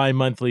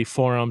bi-monthly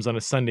forums on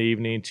a Sunday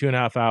evening,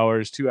 2.5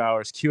 hours, 2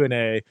 hours,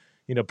 Q&A,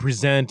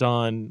 present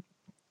on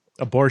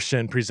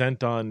abortion,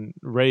 present on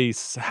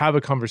race, have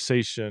a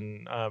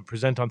conversation,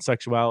 present on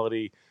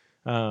sexuality,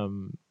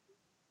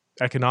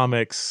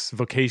 economics,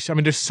 vocation. I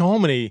mean, there's so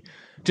many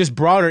just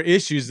broader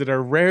issues that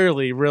are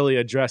rarely really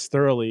addressed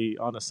thoroughly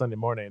on a Sunday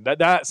morning.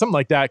 That something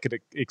like that could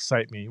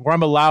excite me, where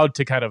I'm allowed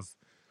to kind of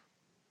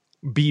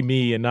be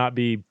me and not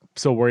be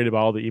so worried about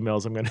all the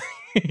emails I'm going to.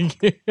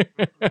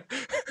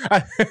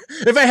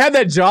 If I had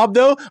that job,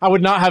 though, I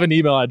would not have an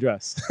email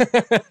address.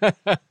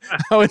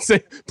 I would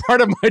say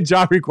part of my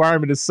job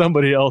requirement is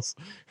somebody else.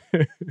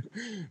 No,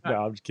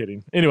 I'm just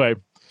kidding. Anyway,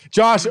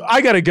 Josh,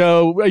 I got to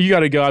go. You got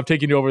to go. I'm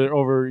taking you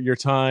over your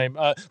time.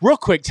 Real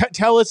quick,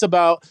 tell us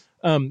about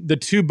the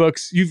 2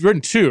 books. You've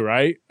written 2,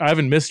 right? I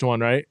haven't missed one,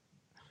 right?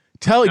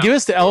 Give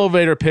us the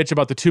elevator pitch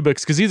about the 2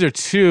 books, because these are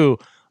 2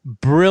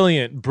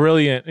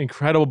 brilliant,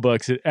 incredible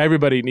books that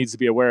everybody needs to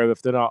be aware of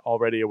if they're not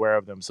already aware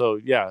of them. So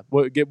yeah,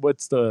 what are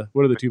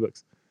the 2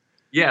 books?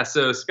 Yeah,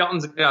 so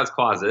Skeletons in God's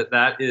Closet,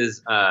 that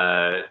is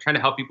trying to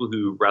help people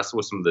who wrestle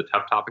with some of the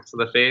tough topics of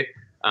the faith.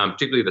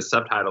 Particularly the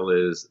subtitle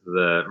is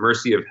The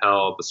Mercy of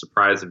Hell, The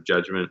Surprise of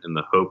Judgment, and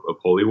the Hope of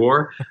Holy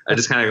War. I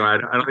just kind of I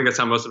don't think that's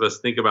how most of us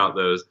think about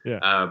those. Yeah.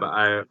 But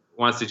I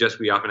want to suggest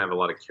we often have a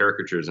lot of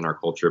caricatures in our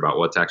culture about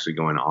what's actually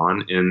going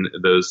on in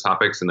those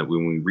topics, and that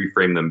when we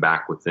reframe them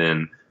back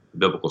within the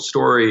biblical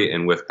story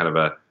and with kind of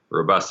a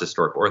robust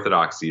historic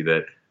orthodoxy,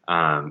 that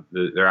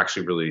they're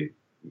actually really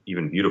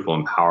even beautiful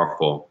and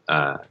powerful.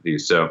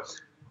 So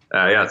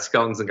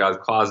Skeletons in God's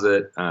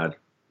Closet.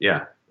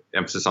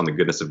 Emphasis on the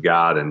goodness of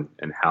God and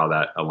how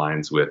that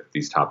aligns with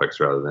these topics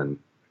rather than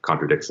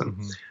contradicts them.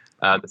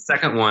 Mm-hmm. The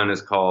second one is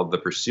called The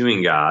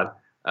Pursuing God.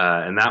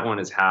 And that one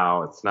is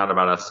how it's not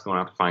about us going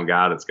out to find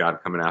God, it's God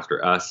coming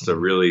after us. So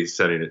really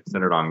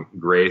centered on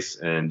grace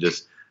and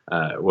just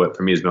what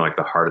for me has been like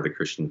the heart of the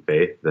Christian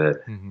faith, that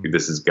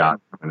this is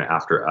God coming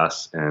after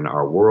us and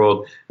our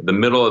world. The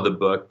middle of the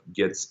book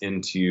gets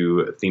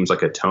into themes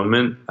like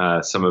atonement,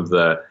 some of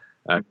the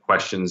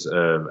questions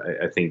of,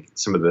 I think,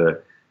 some of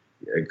the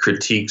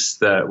critiques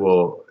that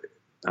will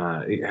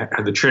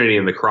have the Trinity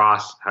and the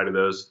cross. How do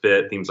those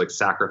fit? Themes like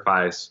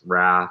sacrifice,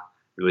 wrath,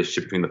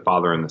 relationship between the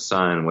Father and the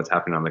Son, what's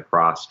happening on the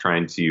cross,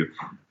 trying to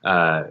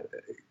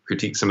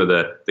critique some of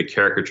the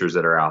caricatures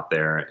that are out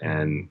there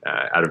and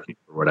advocate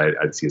for what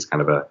I'd see as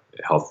kind of a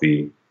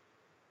healthy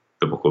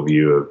biblical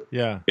view of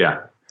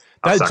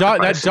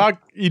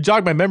you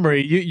jogged my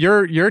memory.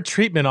 Your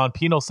treatment on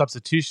penal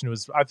substitution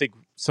was, I think,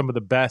 some of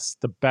the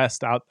best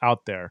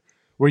out there.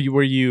 Where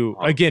you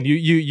again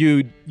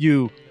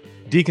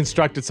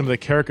deconstructed some of the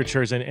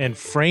caricatures and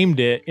framed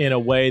it in a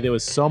way that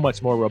was so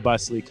much more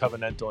robustly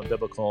covenantal and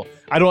biblical.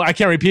 I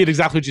can't repeat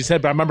exactly what you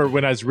said, but I remember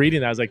when I was reading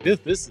that, I was like, this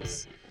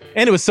is,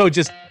 and it was so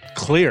just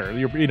clear.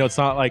 It's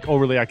not like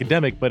overly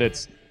academic,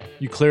 but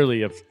you clearly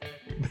have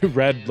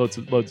read loads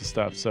of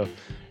stuff. So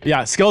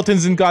yeah,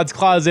 Skeletons in God's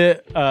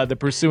Closet, The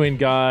Pursuing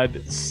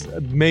God,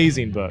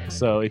 amazing book.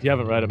 So if you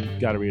haven't read them, you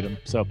got to read them.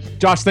 So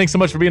Josh, thanks so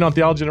much for being on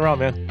Theology in a Row,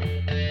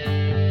 man.